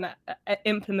thing you want to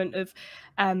implement of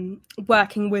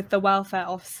working with the welfare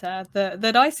officer.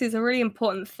 The DICE is a really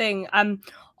important thing.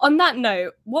 On that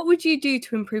note, what would you do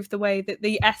to improve the way that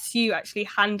the SU actually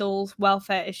handles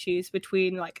welfare issues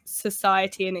between like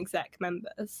society and exec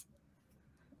members?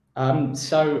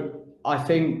 So I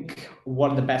think one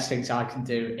of the best things I can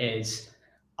do is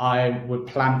I would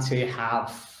plan to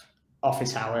have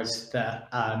office hours that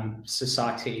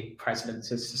society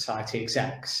presidents and society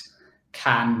execs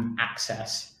can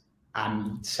access,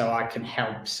 and so I can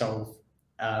help solve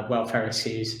welfare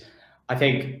issues. I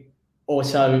think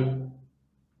also,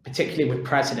 particularly with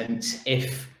presidents,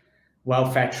 if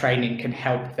welfare training can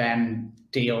help them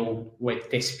deal with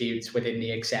disputes within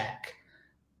the exec,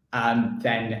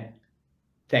 then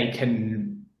they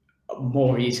can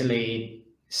more easily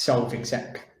solve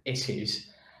exec issues.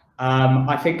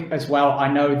 I think as well, I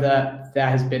know that there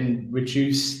has been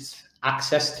reduced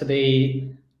access to the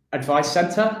advice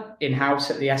centre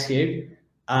in-house at the SU.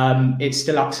 It's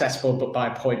still accessible, but by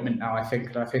appointment now, I think.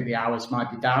 And I think the hours might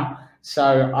be down.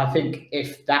 So I think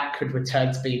if that could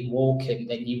return to being walk-in,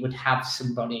 then you would have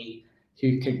somebody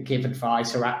who could give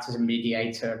advice or act as a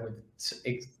mediator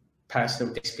with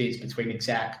personal disputes between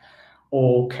exec,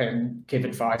 or can give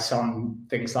advice on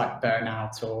things like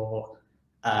burnout or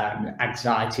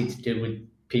anxiety to do with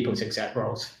people's exec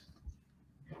roles.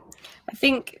 I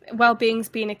think well-being's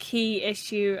been a key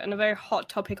issue and a very hot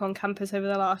topic on campus over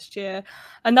the last year.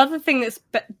 Another thing that's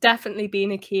definitely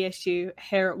been a key issue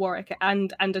here at Warwick,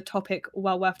 and a topic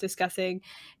well worth discussing,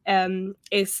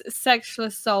 is sexual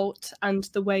assault and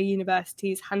the way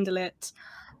universities handle it.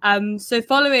 So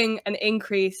following an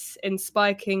increase in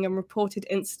spiking and reported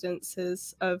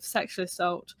incidences of sexual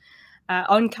assault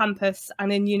on campus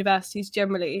and in universities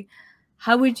generally,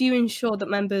 how would you ensure that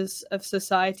members of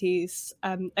societies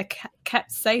are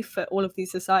kept safe at all of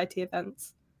these society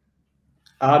events?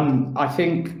 I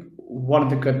think one of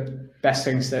the best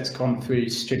things that's gone through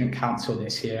Student Council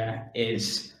this year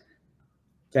is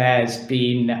there's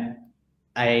been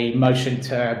a motion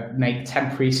to make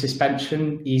temporary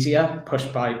suspension easier,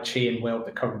 pushed by Chi and Will,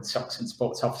 the current Socks and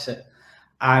Sports Officer.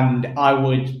 And I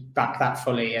would back that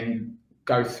fully and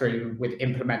go through with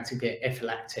implementing it if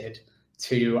elected,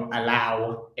 to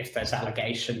allow, if there's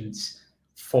allegations,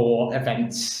 for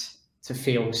events to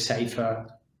feel safer,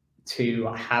 to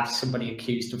have somebody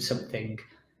accused of something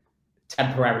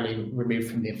temporarily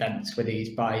removed from the events with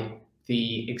ease by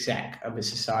the exec of a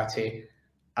society.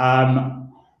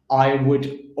 I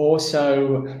would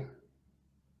also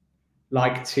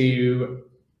like to,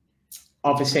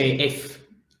 obviously, if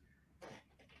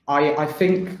I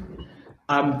think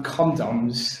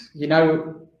condoms, you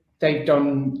know, they've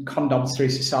done condoms through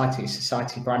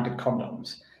society branded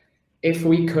condoms. If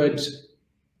we could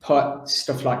put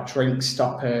stuff like drink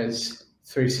stoppers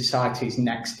through societies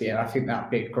next year, I think that'd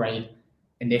be a great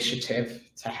initiative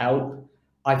to help.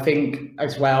 I think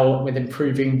as well, with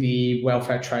improving the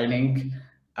welfare training,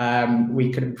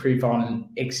 we could improve on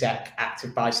exec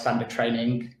active bystander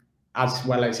training, as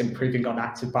well as improving on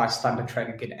active bystander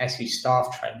training in SU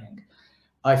staff training.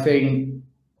 I think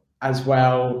as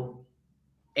well,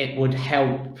 it would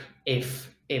help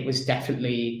if it was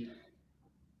definitely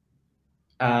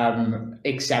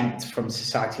exempt from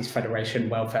societies, federation,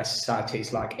 welfare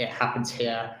societies, like it happens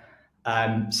here.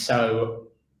 So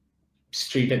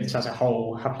students as a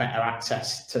whole have better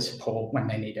access to support when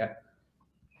they need it.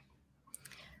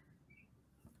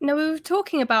 Now, we were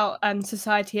talking about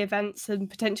society events and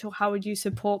potential how would you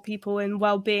support people in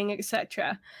well-being,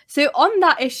 etc. So on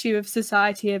that issue of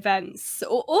society events,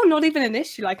 or not even an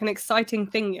issue, like an exciting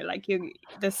thing,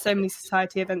 there's so many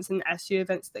society events and SU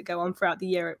events that go on throughout the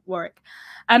year at Warwick.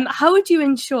 How would you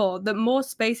ensure that more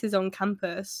spaces on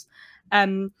campus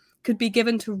could be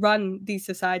given to run these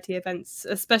society events,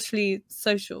 especially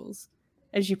socials,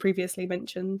 as you previously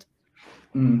mentioned?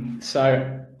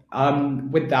 So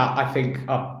with that, I think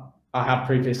I have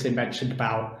previously mentioned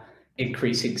about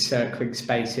increasing circling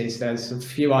spaces. There's a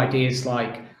few ideas,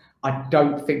 like I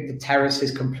don't think the terrace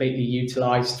is completely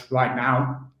utilised right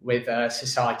now with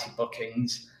society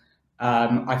bookings.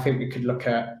 I think we could look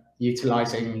at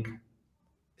utilising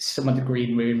some of the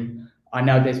green room. I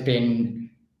know there's been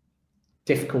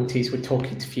difficulties with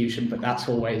talking to Fusion, but that's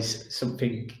always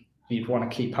something you'd want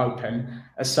to keep open.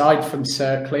 Aside from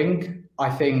circling, I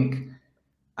think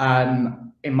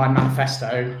in my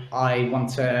manifesto, I want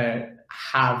to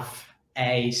have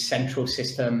a central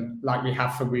system like we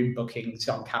have for room bookings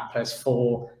on campus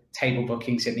for table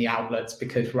bookings in the outlets,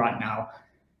 because right now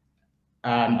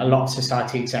a lot of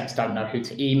society execs don't know who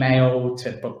to email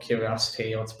to book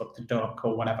Curiosity or to book the Duck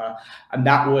or whatever. And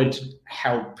that would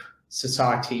help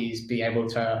societies be able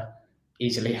to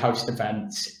easily host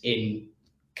events in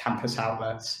campus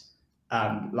outlets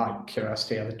like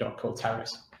Curiosity or the Duck or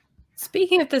Terrace.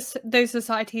 Speaking of those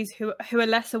societies who are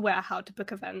less aware how to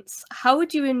book events, how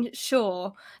would you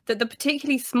ensure that the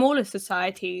particularly smaller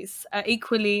societies are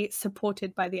equally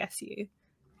supported by the SU?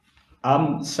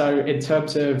 So in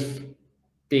terms of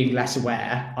being less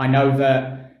aware, I know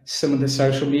that some of the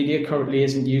social media currently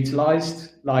isn't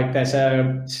utilized. Like there's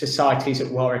a Societies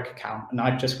at Warwick account, and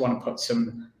I just want to put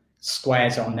some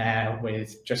squares on there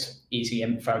with just easy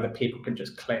info that people can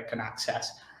just click and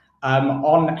access.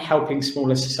 On helping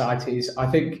smaller societies, I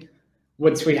think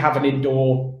once we have an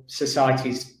indoor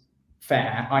societies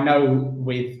fair, I know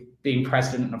with being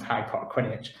president of Harry Potter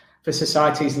Quidditch, for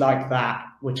societies like that,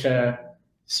 which are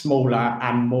smaller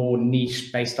and more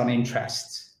niche based on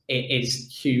interests, it is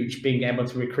huge being able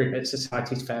to recruit at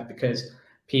societies fair, because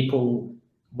people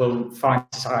will find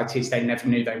societies they never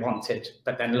knew they wanted,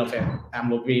 but then love it and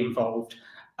will be involved.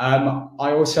 I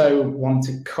also want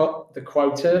to cut the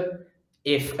quota.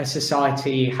 If a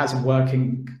society has a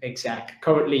working exec,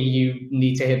 currently you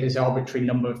need to hit this arbitrary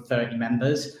number of 30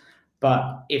 members.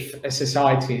 But if a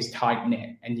society is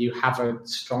tight-knit and you have a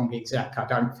strong exec, I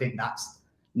don't think that's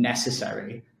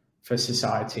necessary for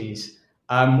societies.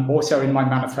 Also in my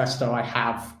manifesto, I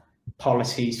have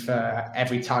policies for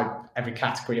every type, every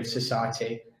category of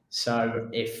society. So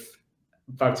if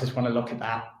voters want to look at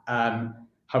that,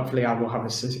 hopefully I will have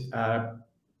a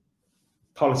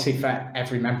policy for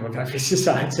every member of every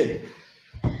society.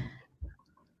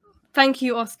 Thank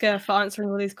you, Oscar, for answering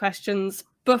all these questions.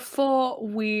 Before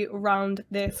we round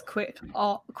this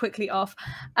quickly off,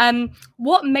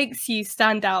 what makes you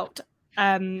stand out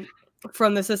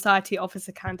from the society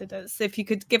officer candidates? If you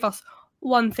could give us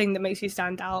one thing that makes you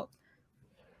stand out.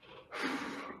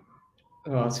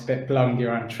 Well, it's a bit blowing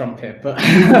your own trumpet, but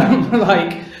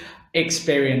like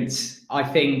experience. I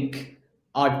think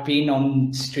I've been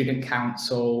on student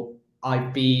council.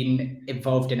 I've been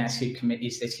involved in SU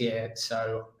committees this year.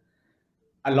 So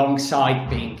alongside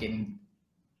being in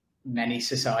many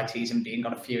societies and being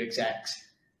on a few execs,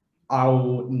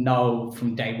 I'll know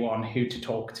from day one who to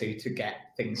talk to get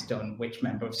things done, which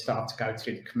member of staff to go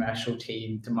through the commercial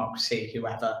team, democracy,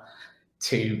 whoever,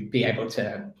 to be able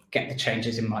to get the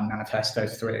changes in my manifesto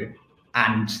through,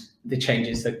 and the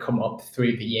changes that come up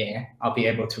through the year, I'll be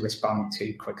able to respond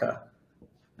to quicker.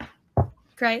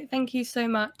 Great, thank you so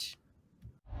much.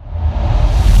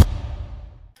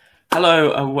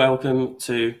 Hello and welcome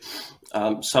to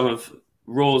some of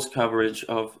Raw's coverage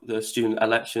of the student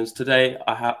elections. Today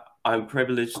I'm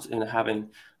privileged in having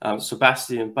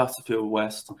Sebastian Butterfield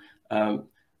West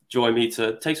join me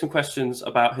to take some questions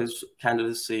about his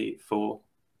candidacy for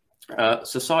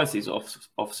Societies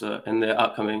Officer in the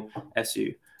upcoming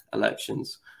SU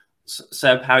elections.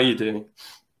 Seb, how are you doing?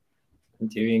 I'm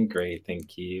doing great,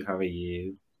 thank you. How are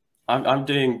you? I'm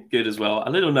doing good as well. A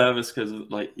little nervous because,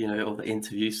 like, you know, all the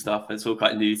interview stuff. It's all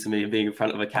quite new to me, being in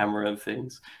front of a camera and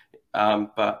things.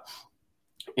 But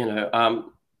you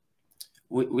know,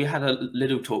 we had a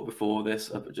little talk before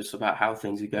this just about how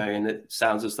things are going, and it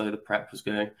sounds as though the prep was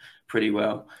going pretty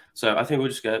well. So I think we'll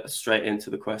just get straight into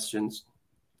the questions.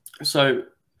 So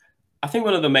I think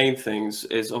one of the main things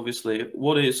is obviously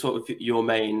what is sort of your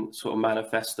main sort of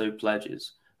manifesto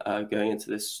pledges going into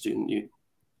this student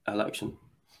election?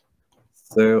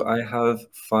 So I have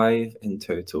 5 in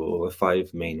total, or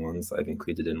 5 main ones that I've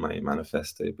included in my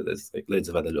manifesto, but there's like loads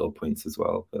of other little points as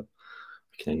well, but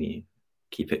I can only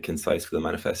keep it concise for the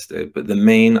manifesto. But the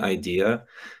main idea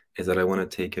is that I want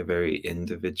to take a very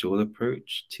individual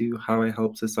approach to how I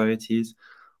help societies.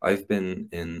 I've been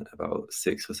in about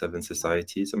 6 or 7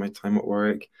 societies in my time at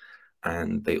Warwick,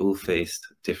 and they all faced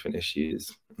different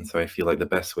issues. And so I feel like the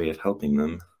best way of helping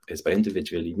them is by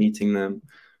individually meeting them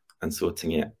and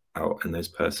sorting it out in this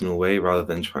personal way, rather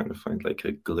than trying to find like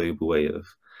a global way of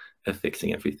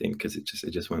fixing everything, because it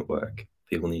just won't work.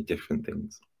 People need different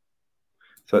things.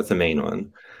 So that's the main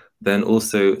one. Then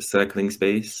also circling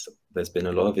space. There's been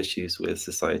a lot of issues with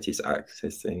societies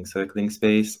accessing circling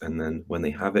space, and then when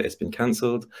they have it, it's been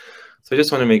cancelled. So I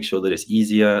just want to make sure that it's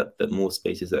easier, that more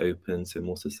spaces are open so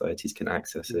more societies can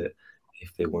access it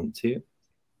if they want to.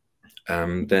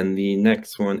 Then the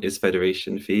next one is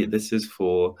federation fee. This is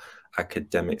for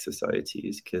academic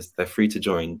societies because they're free to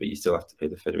join, but you still have to pay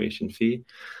the federation fee.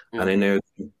 And I know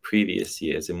in previous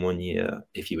years, in one year,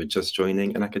 if you were just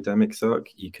joining an academic SOC,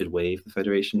 you could waive the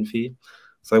federation fee.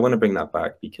 So I want to bring that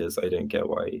back because I don't get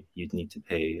why you'd need to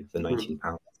pay the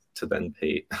 £19 to then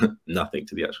pay nothing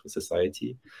to the actual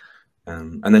society.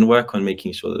 And then work on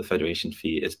making sure that the federation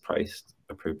fee is priced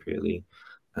appropriately.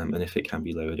 And if it can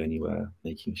be lowered anywhere,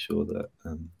 making sure that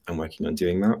I'm working on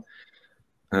doing that.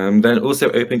 Then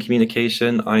also open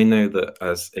communication. I know that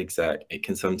as exec, it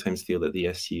can sometimes feel that the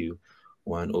SU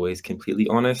weren't always completely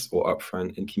honest or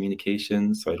upfront in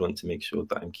communication. So I'd want to make sure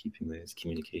that I'm keeping those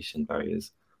communication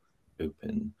barriers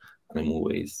open, and I'm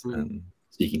always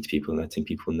speaking to people and letting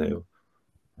people know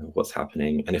what's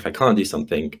happening. And if I can't do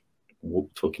something,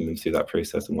 talking them through that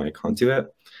process and why I can't do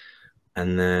it.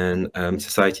 And then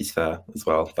Societies Fair as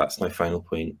well. That's my final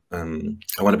point. I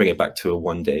want to bring it back to a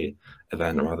one-day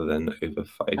event rather than over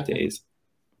 5 days,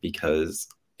 because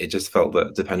it just felt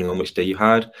that depending on which day you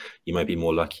had, you might be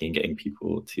more lucky in getting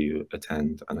people to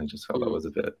attend. And I just felt that was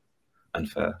a bit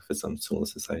unfair for some smaller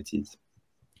societies.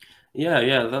 Yeah,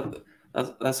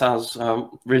 that sounds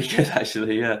really good,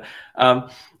 actually. Yeah.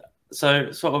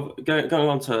 So sort of going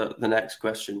on to the next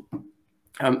question.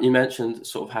 You mentioned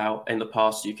sort of how in the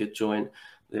past you could join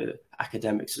the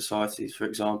academic societies, for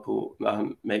example,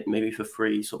 maybe for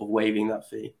free, sort of waiving that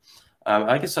fee.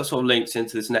 I guess that sort of links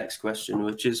into this next question,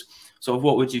 which is sort of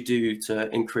what would you do to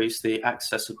increase the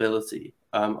accessibility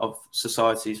of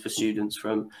societies for students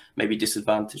from maybe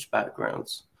disadvantaged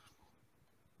backgrounds?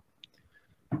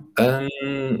 I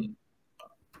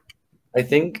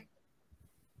think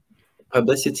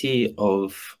publicity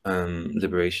of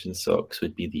liberation socks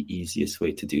would be the easiest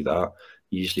way to do that.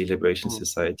 Usually liberation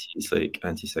societies like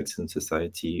Anti-Sexism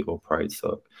Society or Pride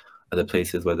Sock are the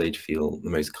places where they'd feel the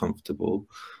most comfortable.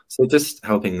 So just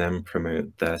helping them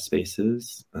promote their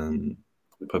spaces would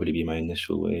probably be my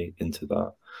initial way into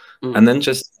that. And then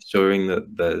just ensuring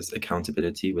that there's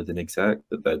accountability within exec,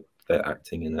 that they're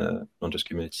acting in a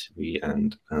non-discriminatory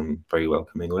and very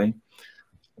welcoming way.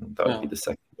 That would be the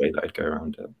second way that I'd go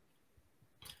around it.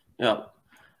 Yeah.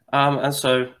 And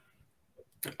so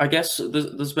I guess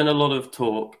there's been a lot of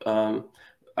talk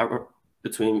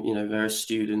between, various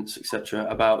students, etc.,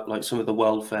 about like some of the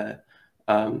welfare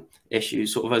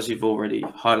issues, sort of as you've already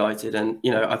highlighted. And,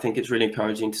 I think it's really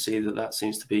encouraging to see that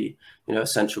seems to be, a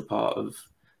central part of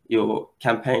your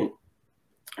campaign.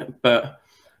 But,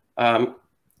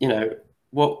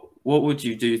 what would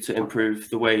you do to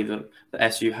improve the way that the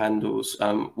SU handles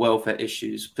welfare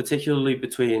issues, particularly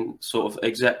between sort of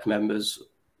exec members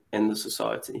in the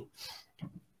society?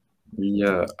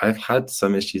 Yeah, I've had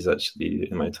some issues actually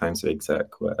in my time as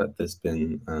exec where there's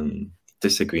been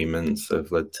disagreements that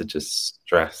have led to just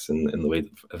stress in the way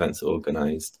that events are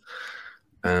organized.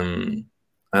 And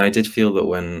I did feel that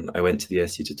when I went to the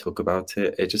SU to talk about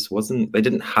it, it just wasn't, they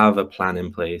didn't have a plan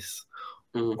in place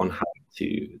on how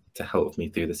to help me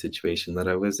through the situation that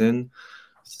I was in.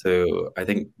 So I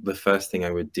think the first thing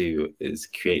I would do is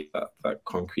create that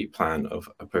concrete plan of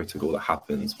a protocol that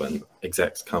happens when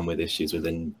execs come with issues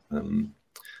within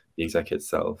the exec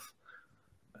itself.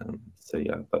 So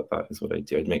yeah, that is what I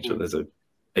do. I'd make sure there's an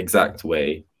exact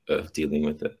way of dealing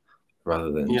with it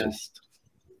rather than just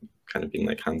kind of being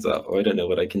like hands up, or I don't know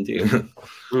what I can do.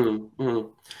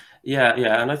 Yeah,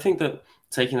 and I think that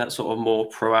taking that sort of more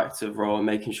proactive role and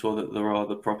making sure that there are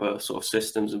the proper sort of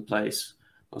systems in place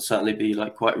will certainly be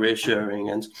like quite reassuring.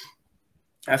 And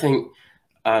I think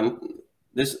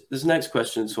this next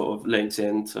question sort of links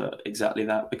into exactly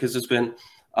that, because there's been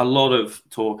a lot of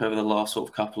talk over the last sort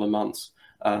of couple of months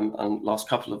and last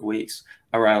couple of weeks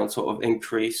around sort of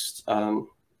increased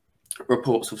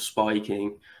reports of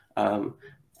spiking,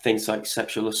 things like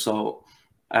sexual assault.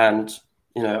 And,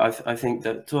 I think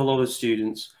that to a lot of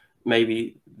students,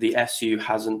 maybe the SU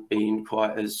hasn't been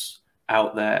quite as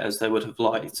out there as they would have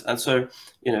liked. And so,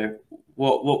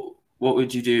 what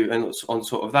would you do on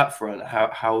sort of that front?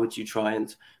 How would you try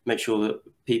and make sure that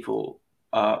people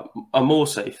are more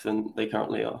safe than they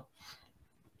currently are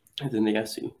within the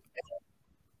SU?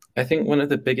 I think one of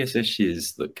the biggest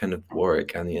issues that kind of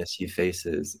Warwick and the SU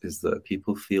faces is that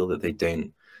people feel that they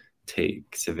don't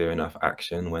take severe enough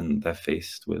action when they're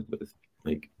faced with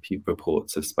like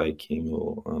reports of spiking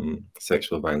or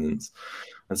sexual violence.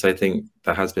 And so I think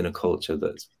there has been a culture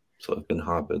that's sort of been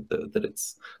harbored that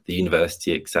it's the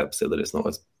university accepts it, that it's not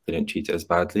as, they don't treat it as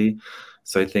badly.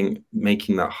 So I think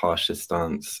making that harsher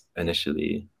stance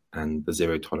initially and the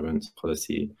zero tolerance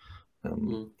policy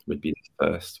would be the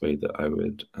first way that I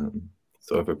would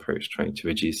sort of approach trying to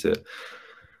reduce it.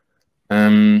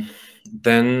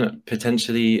 Then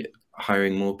potentially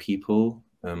hiring more people,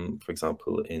 for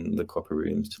example, in the copper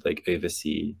rooms to like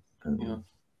oversee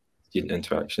student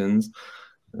interactions.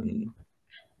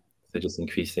 So just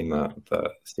increasing that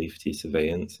safety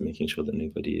surveillance and making sure that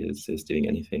nobody is doing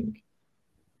anything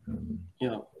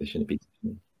they shouldn't be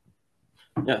doing.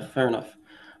 Yeah, fair enough.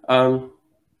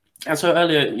 And so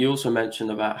earlier you also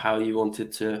mentioned about how you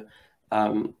wanted to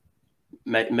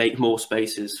make more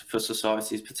spaces for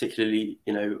societies, particularly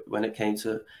when it came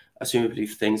to assumably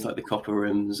things like the copper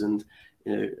rooms and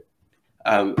a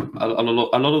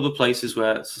lot of the places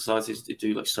where societies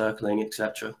do like circling,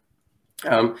 etc.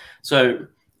 So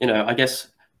I guess,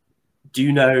 do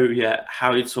you know yet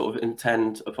how you'd sort of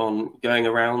intend upon going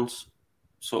around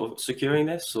sort of securing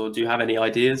this, or do you have any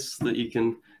ideas that you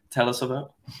can tell us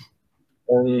about?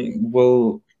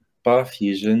 Well, Bar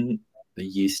Fusion there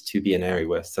used to be an area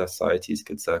where societies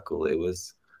could circle. It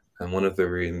was one of the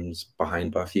rooms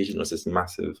behind Bar Fusion was this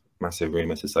massive room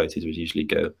where societies would usually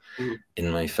go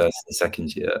in my first and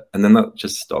second year. And then that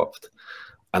just stopped.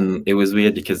 And it was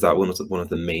weird because that was one of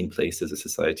the main places that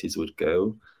societies would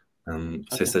go.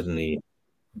 So suddenly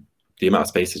the amount of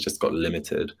spaces just got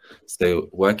limited. So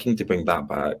working to bring that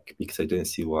back, because I don't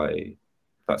see why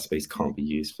that space can't be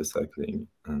used for circling,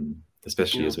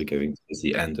 especially as we're going towards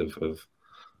the end of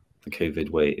the COVID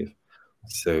wave.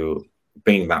 So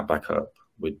bringing that back up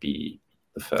would be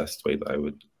the first way that I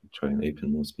would try and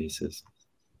open more spaces.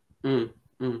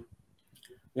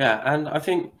 Yeah, and I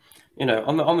think, you know,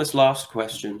 on this last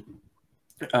question,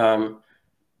 you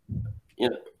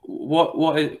know,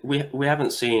 we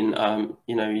haven't seen,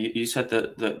 you know, you said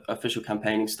that the official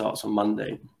campaigning starts on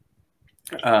Monday.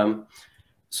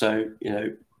 So, you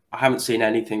know, I haven't seen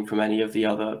anything from any of the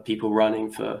other people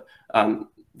running for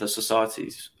the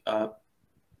society's, you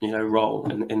know, role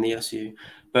in the SU.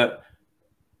 But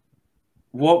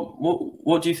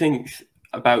what do you think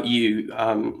about you,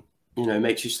 you know,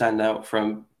 makes you stand out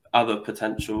from other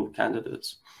potential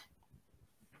candidates?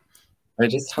 I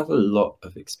just have a lot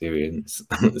of experience.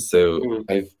 So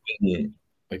I've been,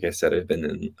 like I said, I've been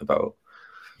in about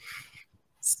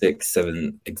 6,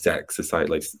 7 exec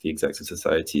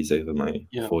societies over my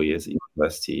 4 years at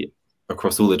university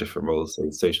across all the different roles, so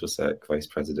social sec, vice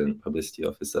president, publicity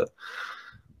officer.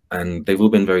 And they've all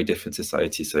been very different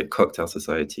societies. So like Cocktail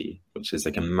Society, which is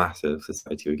like a massive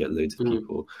society where we get loads of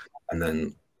people. And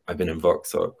then I've been in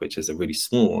Voxoc, which is a really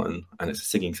small one, and it's a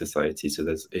singing society, so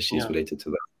there's issues related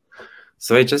to that.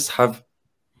 So I just have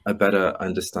a better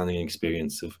understanding and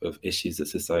experience of issues that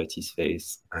societies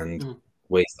face and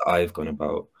ways that I've gone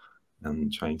about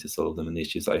trying to solve them and the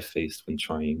issues I faced when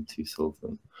trying to solve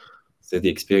them. So the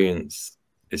experience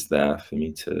is there for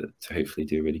me to hopefully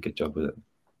do a really good job with it.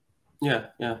 Yeah.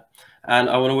 And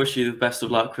I want to wish you the best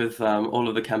of luck with all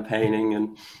of the campaigning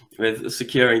and with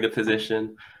securing the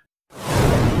position.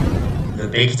 The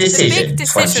Big Decision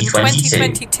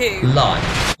 2022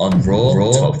 live on Raw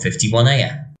 12:51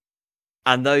 a.m.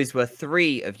 And those were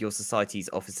 3 of your society's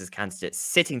officers candidates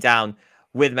sitting down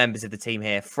with members of the team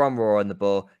here from Raw on the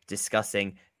Boar,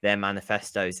 discussing their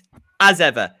manifestos. As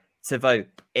ever, to vote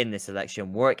in this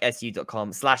election,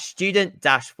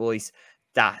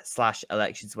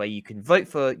 warwicksu.com/student-voice/elections, where you can vote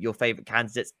for your favourite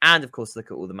candidates and, of course, look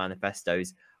at all the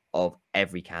manifestos of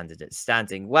every candidate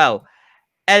standing. Well,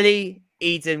 Ellie,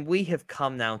 Eden, we have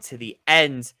come now to the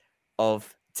end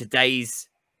of today's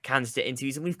candidate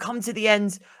interviews, and we've come to the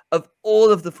end of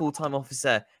all of the full-time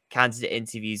officer candidate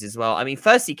interviews as well. I mean,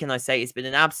 firstly, can I say it's been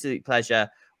an absolute pleasure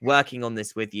working on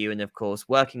this with you, and of course,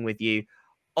 working with you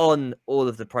on all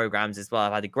of the programs as well.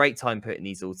 I've had a great time putting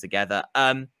these all together.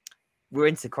 I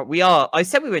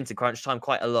said we were into crunch time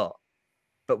quite a lot,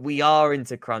 but we are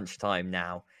into crunch time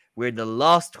now. We're in the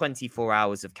last 24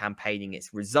 hours of campaigning.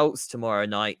 It's results tomorrow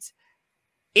night.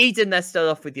 Eden, let's start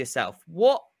off with yourself.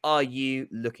 What are you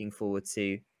looking forward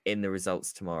to in the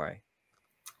results tomorrow?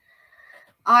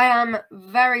 I am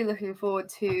very looking forward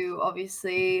to,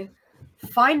 obviously,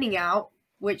 finding out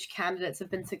which candidates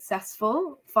have been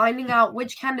successful, finding out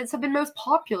which candidates have been most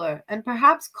popular, and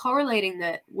perhaps correlating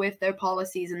that with their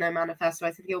policies and their manifesto.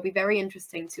 I think it will be very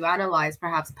interesting to analyze,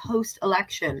 perhaps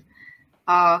post-election,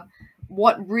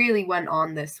 what really went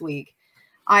on this week.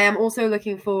 I am also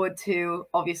looking forward to,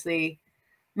 obviously,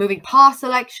 moving past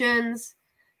elections,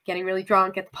 getting really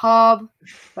drunk at the pub.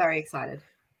 Very excited.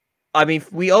 I mean,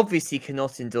 we obviously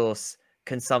cannot endorse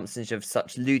consumption of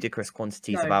such ludicrous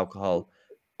quantities of alcohol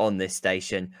on this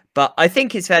station, but I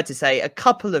think it's fair to say a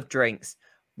couple of drinks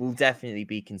will definitely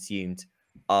be consumed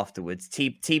afterwards.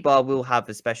 T-Bar will have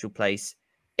a special place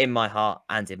in my heart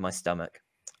and in my stomach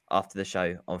after the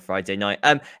show on Friday night.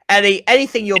 Ellie,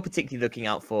 anything you're particularly looking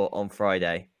out for on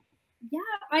Friday? Yeah,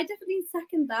 I definitely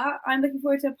second that. I'm looking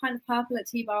forward to a pint of purple at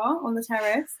T-Bar on the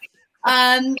terrace.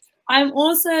 I'm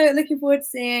also looking forward to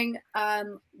seeing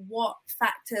what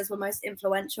factors were most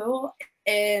influential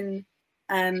in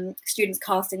students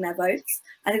casting their votes.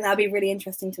 I think that would be really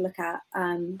interesting to look at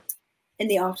in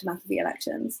the aftermath of the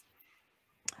elections.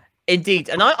 Indeed.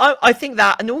 And I think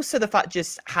that, and also the fact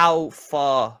just how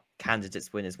far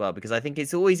candidates win as well, because I think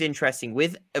it's always interesting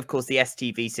with, of course, the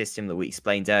STV system that we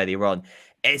explained earlier on.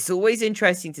 It's always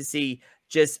interesting to see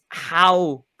just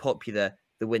how popular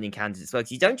the winning candidates were.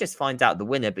 Because you don't just find out the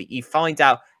winner, but you find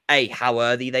out, A, how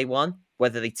early they won,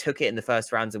 whether they took it in the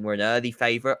first round and were an early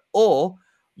favourite, or,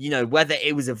 you know, whether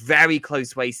it was a very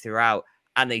close race throughout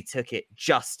and they took it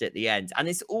just at the end. And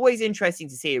it's always interesting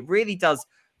to see. It really does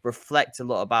reflect a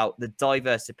lot about the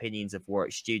diverse opinions of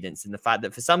Warwick students and the fact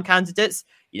that for some candidates,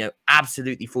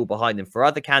 absolutely fall behind them. For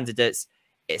other candidates,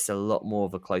 it's a lot more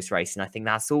of a close race. And I think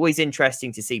that's always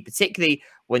interesting to see, particularly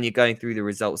when you're going through the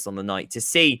results on the night, to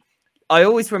see. I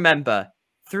always remember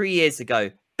 3 years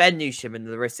ago, Ben Newsham and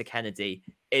Larissa Kennedy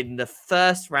in the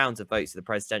first round of votes of the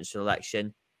presidential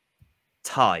election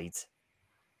tied.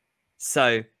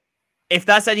 So if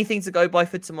that's anything to go by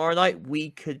for tomorrow night,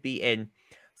 we could be in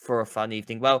for a fun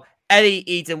evening. Well, Ellie,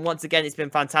 Eden, once again, it's been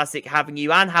fantastic having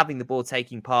you and having the board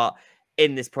taking part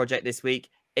in this project this week.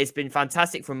 It's been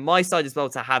fantastic from my side as well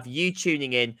to have you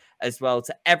tuning in as well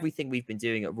to everything we've been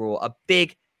doing at Raw. A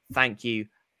big thank you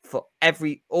for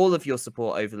all of your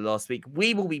support over the last week.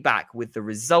 We will be back with the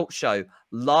result show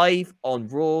live on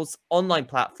Raw's online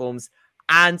platforms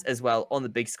and as well on the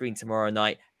big screen tomorrow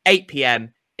night, 8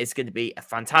 p.m. It's going to be a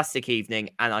fantastic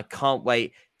evening, and I can't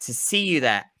wait to see you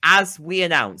there as we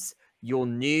announce your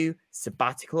new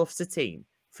sabbatical officer team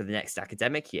for the next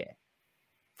academic year.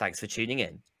 Thanks for tuning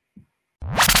in.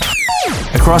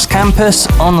 Across campus,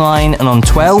 online, and on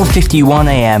 12:51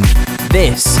 a.m.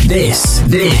 This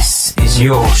is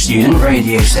your student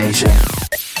radio station.